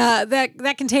 Yeah.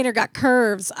 That container got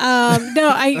curves.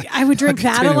 No, I would drink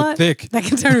that a lot. Thick. That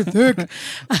container thick.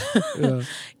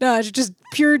 No, it's just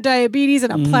pure diabetes in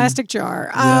a plastic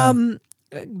jar.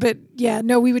 But yeah,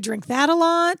 no, we would drink that a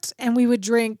lot, and we would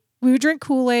drink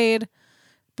Kool-Aid.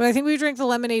 But I think we drank the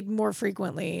lemonade more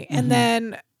frequently. And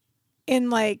then in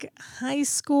like high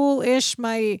school-ish,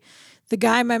 the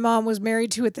guy my mom was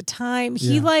married to at the time,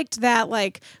 he liked that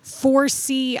like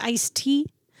 4C iced tea.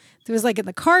 It was like in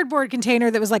the cardboard container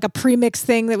that was like a premix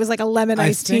thing that was like a lemon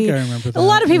iced tea. I remember that. A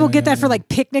lot of people get that for like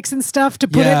picnics and stuff to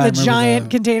put it in the giant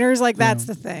containers. Like that's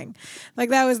the thing.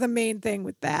 Like that was the main thing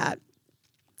with that.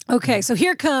 Okay, so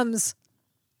here comes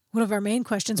one of our main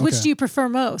questions. Which do you prefer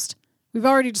most? We've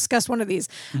already discussed one of these.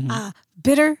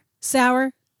 Bitter,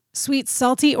 sour, sweet,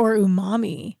 salty, or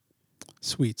umami?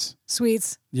 Sweets.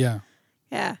 Sweets. Yeah.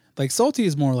 Yeah. Like salty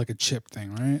is more like a chip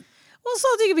thing, right? Well,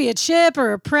 salty could be a chip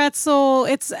or a pretzel.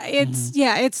 It's I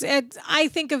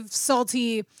think of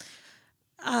salty.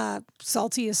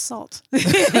 Salty is salt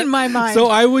in my mind. So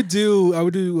I would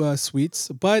do sweets,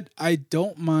 but I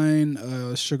don't mind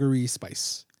sugary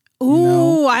spice.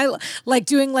 Ooh, I like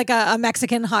doing like a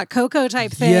Mexican hot cocoa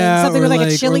type thing. Something with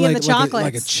like a chili in the chocolates.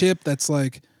 Like a chip that's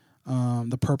like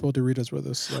the purple Doritos were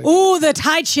those. Like, ooh, the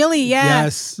Thai chili, yeah.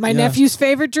 Yes. My nephew's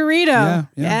favorite Dorito.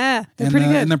 Yeah. They're pretty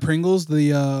good. And the Pringles,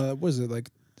 what is it,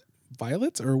 like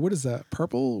violets or what is that?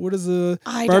 Purple? What is the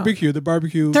barbecue? The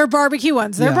barbecue. They're barbecue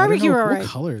ones. They're barbecue, all right. What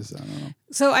colors? I don't know.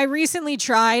 So I recently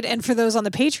tried, and for those on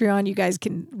the Patreon, you guys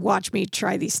can watch me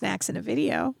try these snacks in a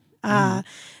video.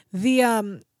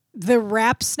 The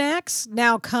wrap snacks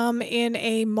now come in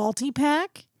a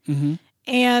multi-pack,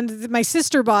 and my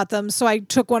sister bought them, so I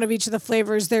took one of each of the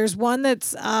flavors. There's one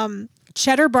that's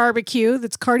cheddar barbecue.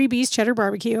 That's Cardi B's cheddar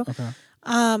barbecue. Okay.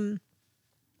 I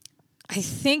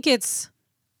think it's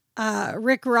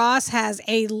Rick Ross has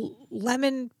a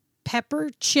lemon pepper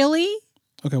chili.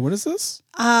 Okay, what is this?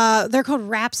 They're called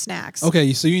wrap snacks.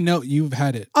 Okay, so you've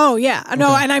had it. Oh yeah,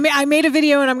 no, and I made a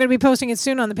video and I'm going to be posting it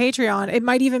soon on the Patreon. It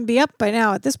might even be up by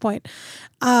now at this point.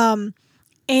 And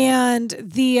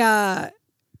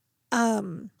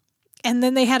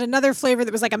then they had another flavor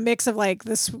that was like a mix of like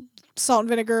this salt and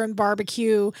vinegar and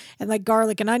barbecue and like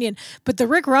garlic and onion. But the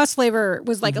Rick Ross flavor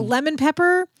was like a lemon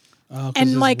pepper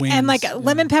and like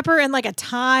lemon pepper and like a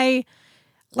Thai.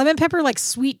 Lemon pepper, like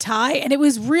sweet Thai. And it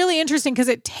was really interesting because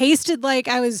it tasted like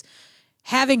I was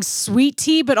having sweet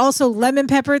tea, but also lemon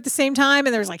pepper at the same time.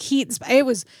 And there was like heat. It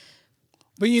was.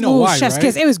 But you know why, chef's right?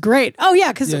 kiss. It was great. Oh,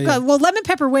 yeah. Because, well, lemon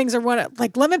pepper wings are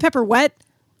like lemon pepper wet.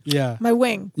 Yeah. My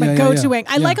go-to wing.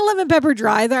 I like a lemon pepper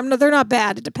dry. They're not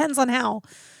bad. It depends on how.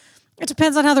 It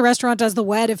depends on how the restaurant does the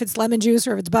wet, if it's lemon juice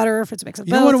or if it's butter, or if it's a mix of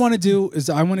both. You know what I want to do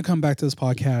is I want to come back to this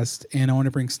podcast and I want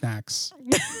to bring snacks.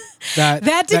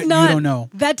 that you don't know.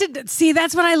 See,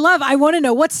 that's what I love. I want to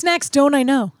know. What snacks don't I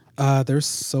know? There's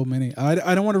so many.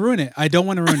 I don't want to ruin it.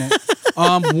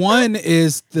 One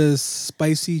is the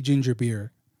spicy ginger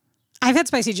beer. I've had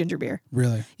spicy ginger beer.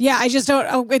 Really? Yeah, I just don't.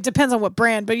 Oh, it depends on what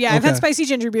brand, but yeah, I've had spicy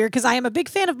ginger beer because I am a big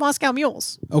fan of Moscow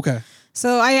Mules. Okay.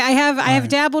 So I have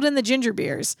dabbled in the ginger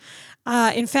beers.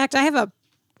 In fact, I have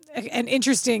an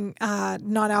interesting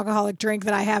non-alcoholic drink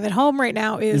that I have at home right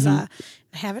now. Is I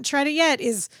haven't tried it yet.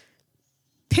 Is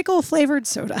pickle flavored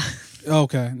soda.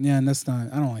 Okay, yeah, and that's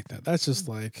not. I don't like that. That's just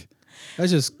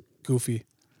goofy.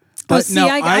 But see,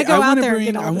 I go out there and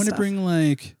get all I want to bring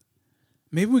like.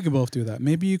 Maybe we can both do that.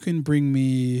 Maybe you can bring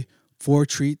me 4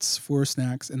 treats, 4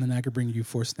 snacks, and then I could bring you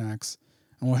 4 snacks.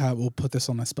 And we'll put this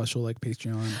on a special like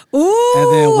Patreon. Ooh,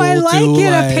 and then I like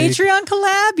it. A Patreon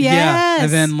collab, yes. Yeah,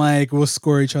 and then like we'll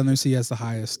score each other and see who has the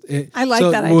highest. I like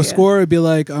that idea. We'll score. It'd be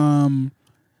like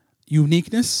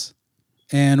uniqueness,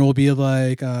 and we'll be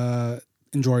like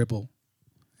enjoyable.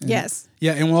 And yes.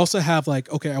 Yeah, and we'll also have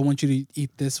like, okay, I want you to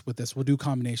eat this with this. We'll do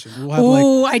combination.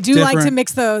 We'll have I do like to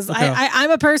mix those. Okay. I'm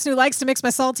a person who likes to mix my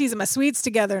salties and my sweets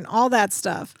together and all that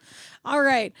stuff. All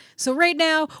right. So right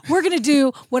now we're going to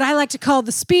do what I like to call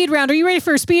the speed round. Are you ready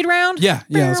for a speed round? Yeah.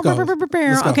 Let's go.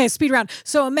 Okay, speed round.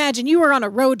 So imagine you were on a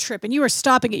road trip and you were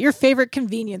stopping at your favorite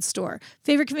convenience store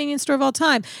of all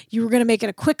time. You were going to make it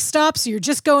a quick stop. So you're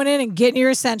just going in and getting your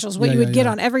essentials, what you would get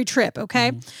on every trip.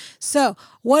 Okay. So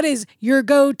what is your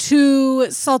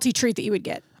go-to salty treat that you would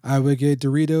get? I would get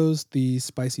Doritos, the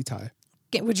spicy Thai.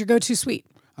 Would your go-to sweet?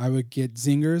 I would get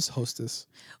Zingers Hostess.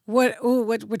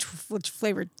 Which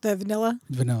flavor? The vanilla?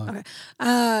 Vanilla.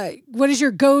 Okay. What is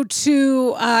your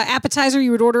go-to appetizer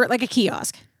you would order at like a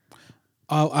kiosk?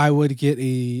 I would get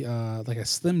a like a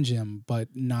Slim Jim, but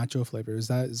nacho flavor. Is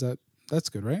that that's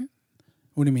good, right?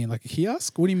 What do you mean, like a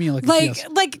kiosk? What do you mean, like a kiosk?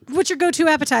 Like what's your go-to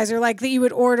appetizer? Like that you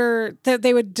would order that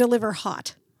they would deliver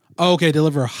hot. Oh, okay,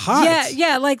 deliver hot.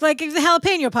 Yeah, like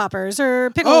jalapeno poppers or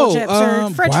pickle chips or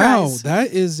French fries. Wow,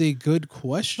 that is a good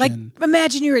question. Like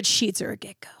imagine you're at Sheetz or a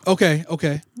Get-Go. Okay.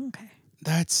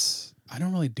 That's I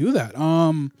don't really do that.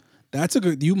 That's a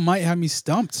good. You might have me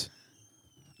stumped.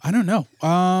 I don't know.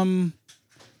 Damn,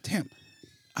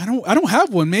 I don't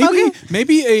have one.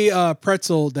 Maybe a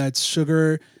pretzel that's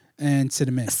sugar and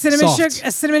cinnamon. A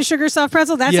cinnamon sugar soft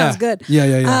pretzel. That sounds good.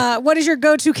 Yeah. What is your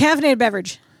go-to caffeinated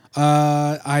beverage?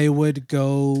 I would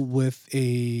go with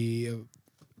a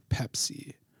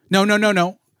Pepsi. No.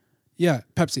 Yeah,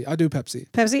 Pepsi. I'll do Pepsi.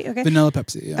 Pepsi? Okay. Vanilla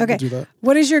Pepsi. Yeah, okay. I'll do that.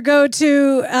 What is your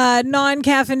go-to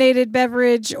non-caffeinated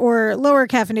beverage or lower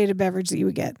caffeinated beverage that you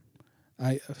would get?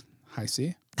 High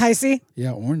C. High C?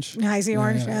 Yeah, orange. High C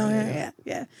orange.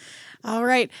 Yeah. All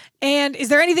right. And is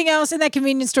there anything else in that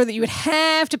convenience store that you would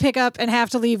have to pick up and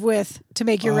have to leave with to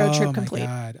make your road trip complete? Oh,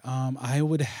 my God. I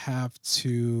would have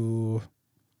to...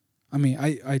 I mean,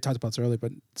 I talked about this earlier,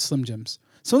 but Slim Jims.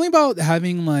 Something about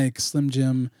having like Slim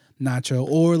Jim nacho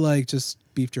or like just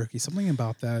beef jerky. Something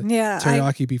about that. Yeah.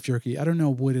 Teriyaki beef jerky. I don't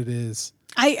know what it is.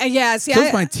 See,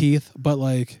 kills my teeth, but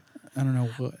like I don't know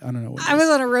what I was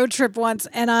on a road trip once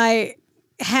and I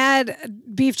had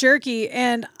beef jerky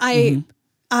and I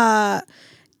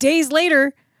days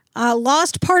later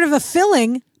lost part of a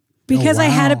filling. Because I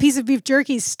had a piece of beef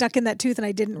jerky stuck in that tooth and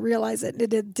I didn't realize it.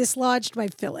 It had dislodged my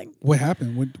filling. What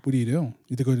happened? What do you do? You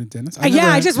had to go to the dentist?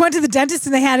 I just went to the dentist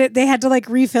and they had to like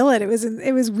refill it.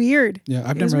 It was weird. Yeah,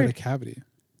 I've never had a cavity.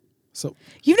 So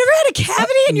you've never had a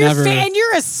cavity and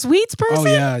you're a sweets person? Oh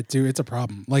yeah, dude, it's a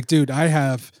problem. Like, dude, I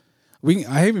haven't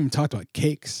even talked about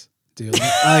cakes, dude.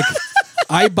 Like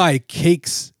I buy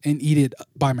cakes and eat it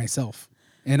by myself.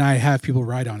 And I have people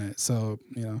ride on it. So,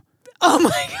 you know. Oh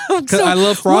my God! So I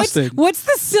love frosting. What's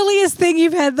the silliest thing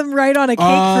you've had them write on a cake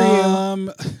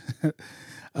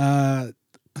for you?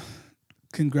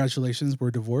 Congratulations, we're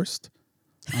divorced.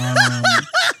 Yeah,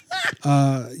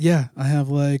 I have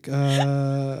like who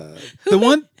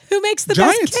makes the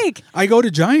Giant. best cake? I go to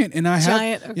Giant and I have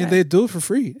Giant, okay. Yeah, they do it for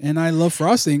free, and I love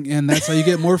frosting, and that's how you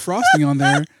get more frosting on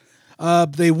there.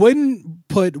 They wouldn't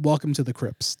put "Welcome to the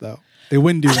Crips" though. They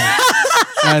wouldn't do that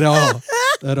at all.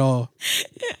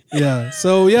 Yeah.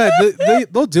 So yeah,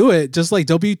 they'll do it. Just like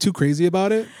don't be too crazy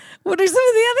about it. What are some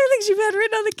of the other things you've had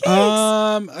written on the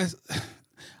cakes?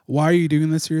 Why are you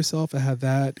doing this to yourself? I had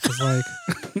that because like.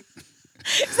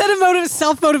 Is that a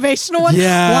self-motivational one?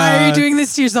 Yeah. Why are you doing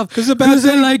this to yourself? Because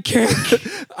I like cake.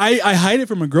 I hide it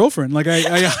from my girlfriend. Like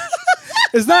I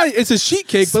it's a sheet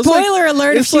cake. But Spoiler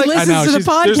alert if she listens to the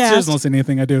podcast. She doesn't listen to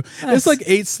anything I do. It's like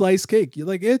 8 slice cake.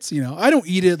 Like it's, I don't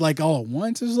eat it like all at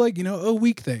once. It's like, a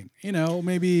week thing.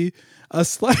 Maybe a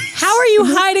slice. How are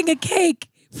you hiding a cake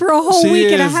for a whole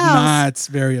week in a house? She is not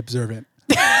very observant.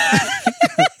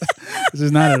 This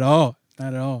is not at all.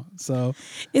 Not at all. So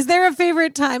is there a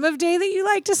favorite time of day that you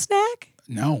like to snack?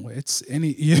 No, it's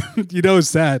any. It's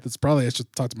sad. That's probably I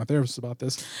should talk to my therapist about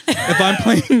this. If I'm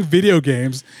playing video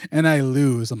games and I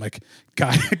lose, I'm like,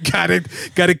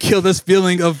 gotta kill this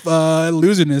feeling of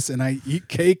loserness, and I eat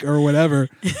cake or whatever.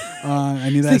 I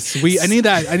need that sweet. I need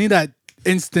that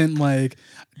instant like.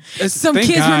 Some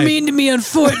kids were mean to me on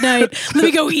Fortnite. Let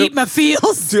me go eat my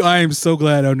feels. Dude, I am so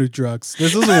glad I don't do drugs.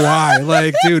 This is why.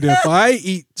 Like, dude, if I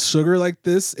eat sugar like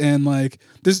this and like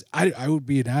this, I would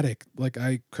be an addict. Like,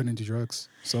 I couldn't do drugs.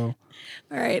 So.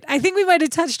 All right. I think we might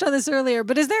have touched on this earlier,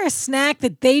 but is there a snack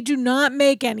that they do not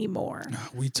make anymore?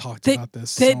 We talked about this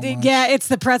so much. Yeah, it's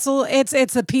the pretzel. It's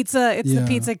the pizza. It's the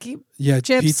pizza chips.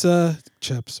 Pizza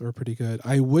chips are pretty good.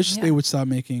 I wish they would stop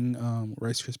making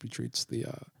Rice Krispie treats.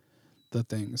 The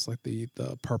things like the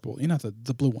purple,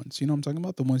 the blue ones. You know what I'm talking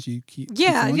about? The ones you keep.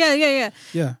 Yeah.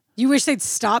 You wish they'd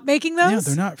stop making those? Yeah,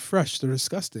 they're not fresh. They're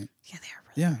disgusting. Yeah, they are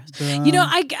Yeah.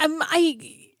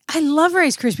 I love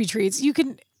Rice Krispie treats.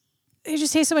 They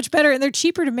just taste so much better, and they're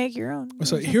cheaper to make your own.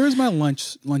 So here's my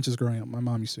lunches growing up. My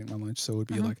mom used to make my lunch, so it would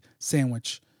be like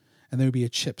sandwich, and there would be a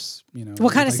chips.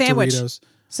 What kind of sandwich? Doritos.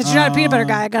 Since you're not a peanut butter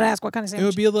guy, I gotta ask what kind of sandwich. It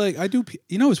would be like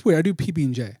it's weird. I do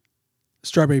PB&J,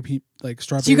 strawberry.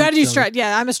 So you gotta do strawberry.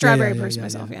 Yeah, I'm a strawberry person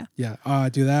myself. Yeah.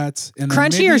 Do that. And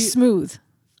crunchy or smooth?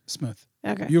 Smooth.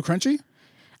 Okay. You a crunchy?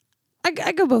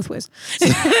 I go both ways.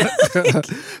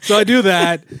 So I do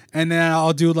that, and then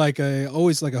I'll do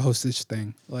always a Hostess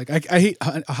thing. Like I hate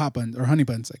hot buns or honey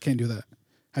buns. I can't do that.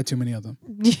 I had too many of them.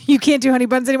 You can't do honey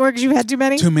buns anymore because you've had too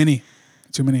many? Too many.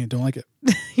 Don't like it.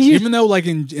 Even though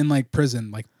in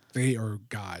prison, they are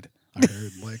God. I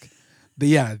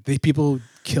heard people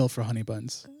kill for honey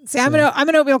buns. See, I'm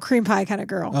an oatmeal cream pie kind of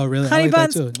girl. Oh really? Honey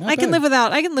buns. I can live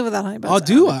without honey buns. I'll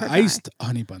do an iced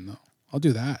honey bun though. I'll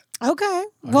do that. Okay.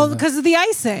 Well, because of the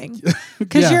icing.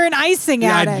 Because you're an icing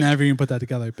addict. I'd never even put that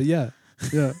together. But yeah.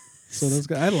 So that's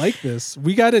good. I like this.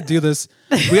 We got to do this.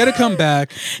 We got to come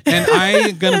back, and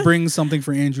I'm gonna bring something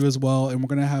for Andrew as well, and we're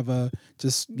gonna have Oh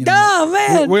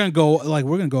man, we're gonna go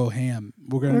ham.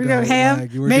 We're gonna go ham.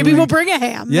 Maybe we'll bring a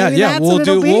ham. Yeah. We'll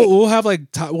have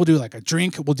we'll do a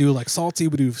drink. We'll do salty.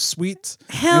 We'll do sweet.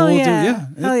 Hell yeah.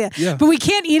 But we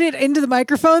can't eat it into the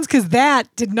microphones because that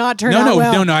did not turn out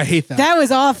well. No, I hate that. That was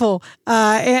awful.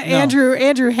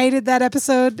 Andrew hated that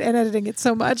episode and editing it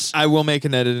so much. I will make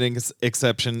an editing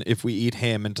exception if we eat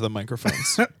ham into the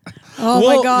microphones.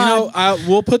 My God.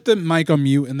 We'll put the mic on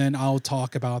mute, and then I'll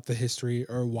talk about the history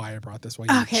or why I brought this.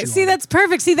 Okay, see, that's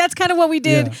perfect. See, that's kind of what we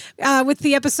did with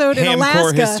the episode in Alaska.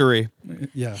 Hamcore history.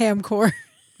 Yeah. Hamcore.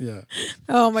 Yeah.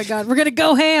 Oh my God, we're gonna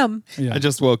go ham. Yeah. I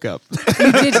just woke up.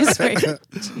 You did just wake up.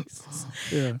 Jesus.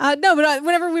 Yeah. No, but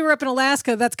whenever we were up in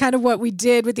Alaska, that's kind of what we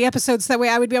did with the episodes. That way,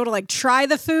 I would be able to try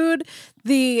the food.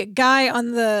 The guy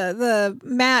on the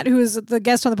Matt, who is the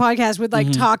guest on the podcast, would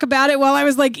talk about it while I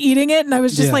was eating it, and I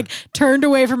was just turned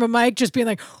away from a mic, just being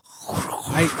like.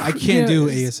 I can't do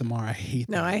ASMR. I hate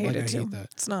that. No, I hate it too. Hate that.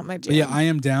 It's not my jam. But yeah, I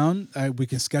am down. We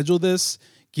can schedule this.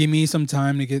 Give me some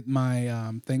time to get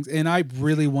my things, and I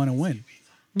really want to win.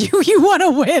 You want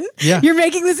to win? Yeah. You're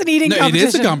making this an eating competition. It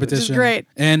is a competition. Which is great.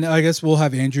 And I guess we'll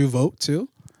have Andrew vote too.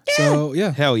 Yeah. So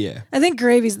yeah. Hell yeah. I think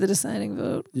gravy's the deciding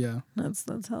vote. Yeah. That's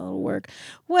how it'll work.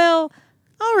 Well,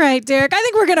 all right, Deric. I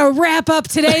think we're gonna wrap up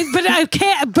today, but I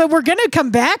can't. But we're gonna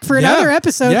come back for another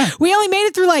episode. Yeah. We only made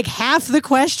it through half the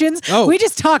questions. Oh. We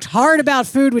just talked hard about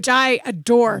food, which I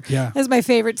adore. Yeah, that's my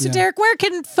favorite. So, Deric, where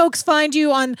can folks find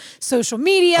you on social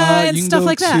media and stuff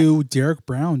like that? You can go to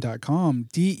DericBrown.com.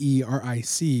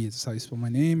 DERIC is how you spell my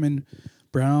name, and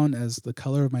brown as the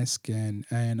color of my skin.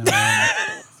 And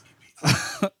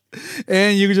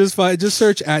and you can just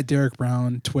search at Deric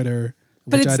Brown Twitter.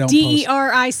 But it's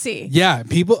DERIC. Yeah,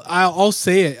 people. I'll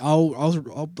say it.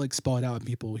 I'll spell it out, and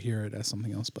people hear it as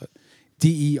something else. But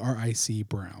DERIC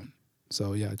Brown.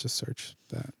 So yeah, just search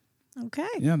that. Okay.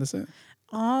 Yeah, that's it.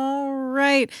 All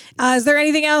right. Is there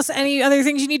anything else? Any other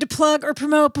things you need to plug or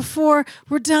promote before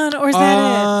we're done, or is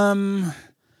that it?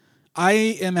 I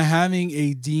am having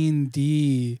a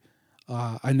D&D.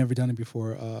 I've never done it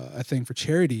before. A thing for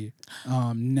charity.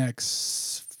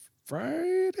 Next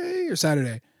Friday or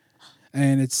Saturday.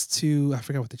 And it's I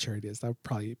forgot what the charity is. That would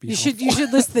probably be. You should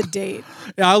list the date.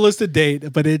 Yeah, I'll list the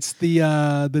date, but it's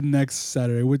the next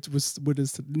Saturday. What is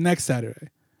the next Saturday?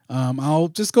 I'll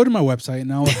just go to my website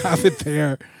and I'll have it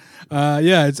there.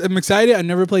 I'm excited. I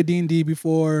never played D&D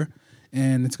before,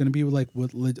 and it's gonna be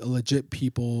with legit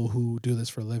people who do this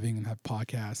for a living and have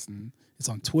podcasts, and it's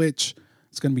on Twitch.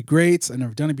 It's gonna be great. I've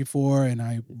never done it before, and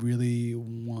I really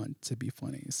want to be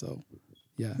funny. So,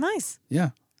 yeah, nice.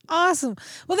 Yeah. Awesome.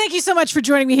 Well, thank you so much for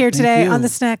joining me here today on the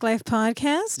Snack Life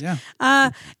podcast. Yeah.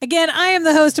 Again, I am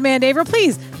the host, Amanda Averill.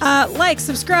 Please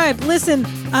subscribe, listen,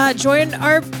 join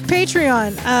our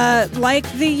Patreon,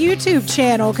 like the YouTube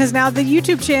channel, because now the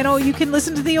YouTube channel, you can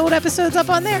listen to the old episodes up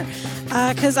on there,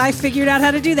 because I figured out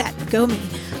how to do that. Go me.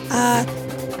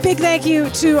 Big thank you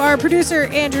to our producer,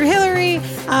 Andrew Hillary.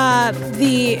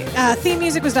 The theme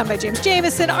music was done by James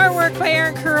Jamison. Artwork by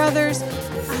Aaron Carruthers.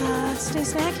 Stay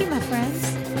snacky, my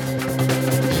friends.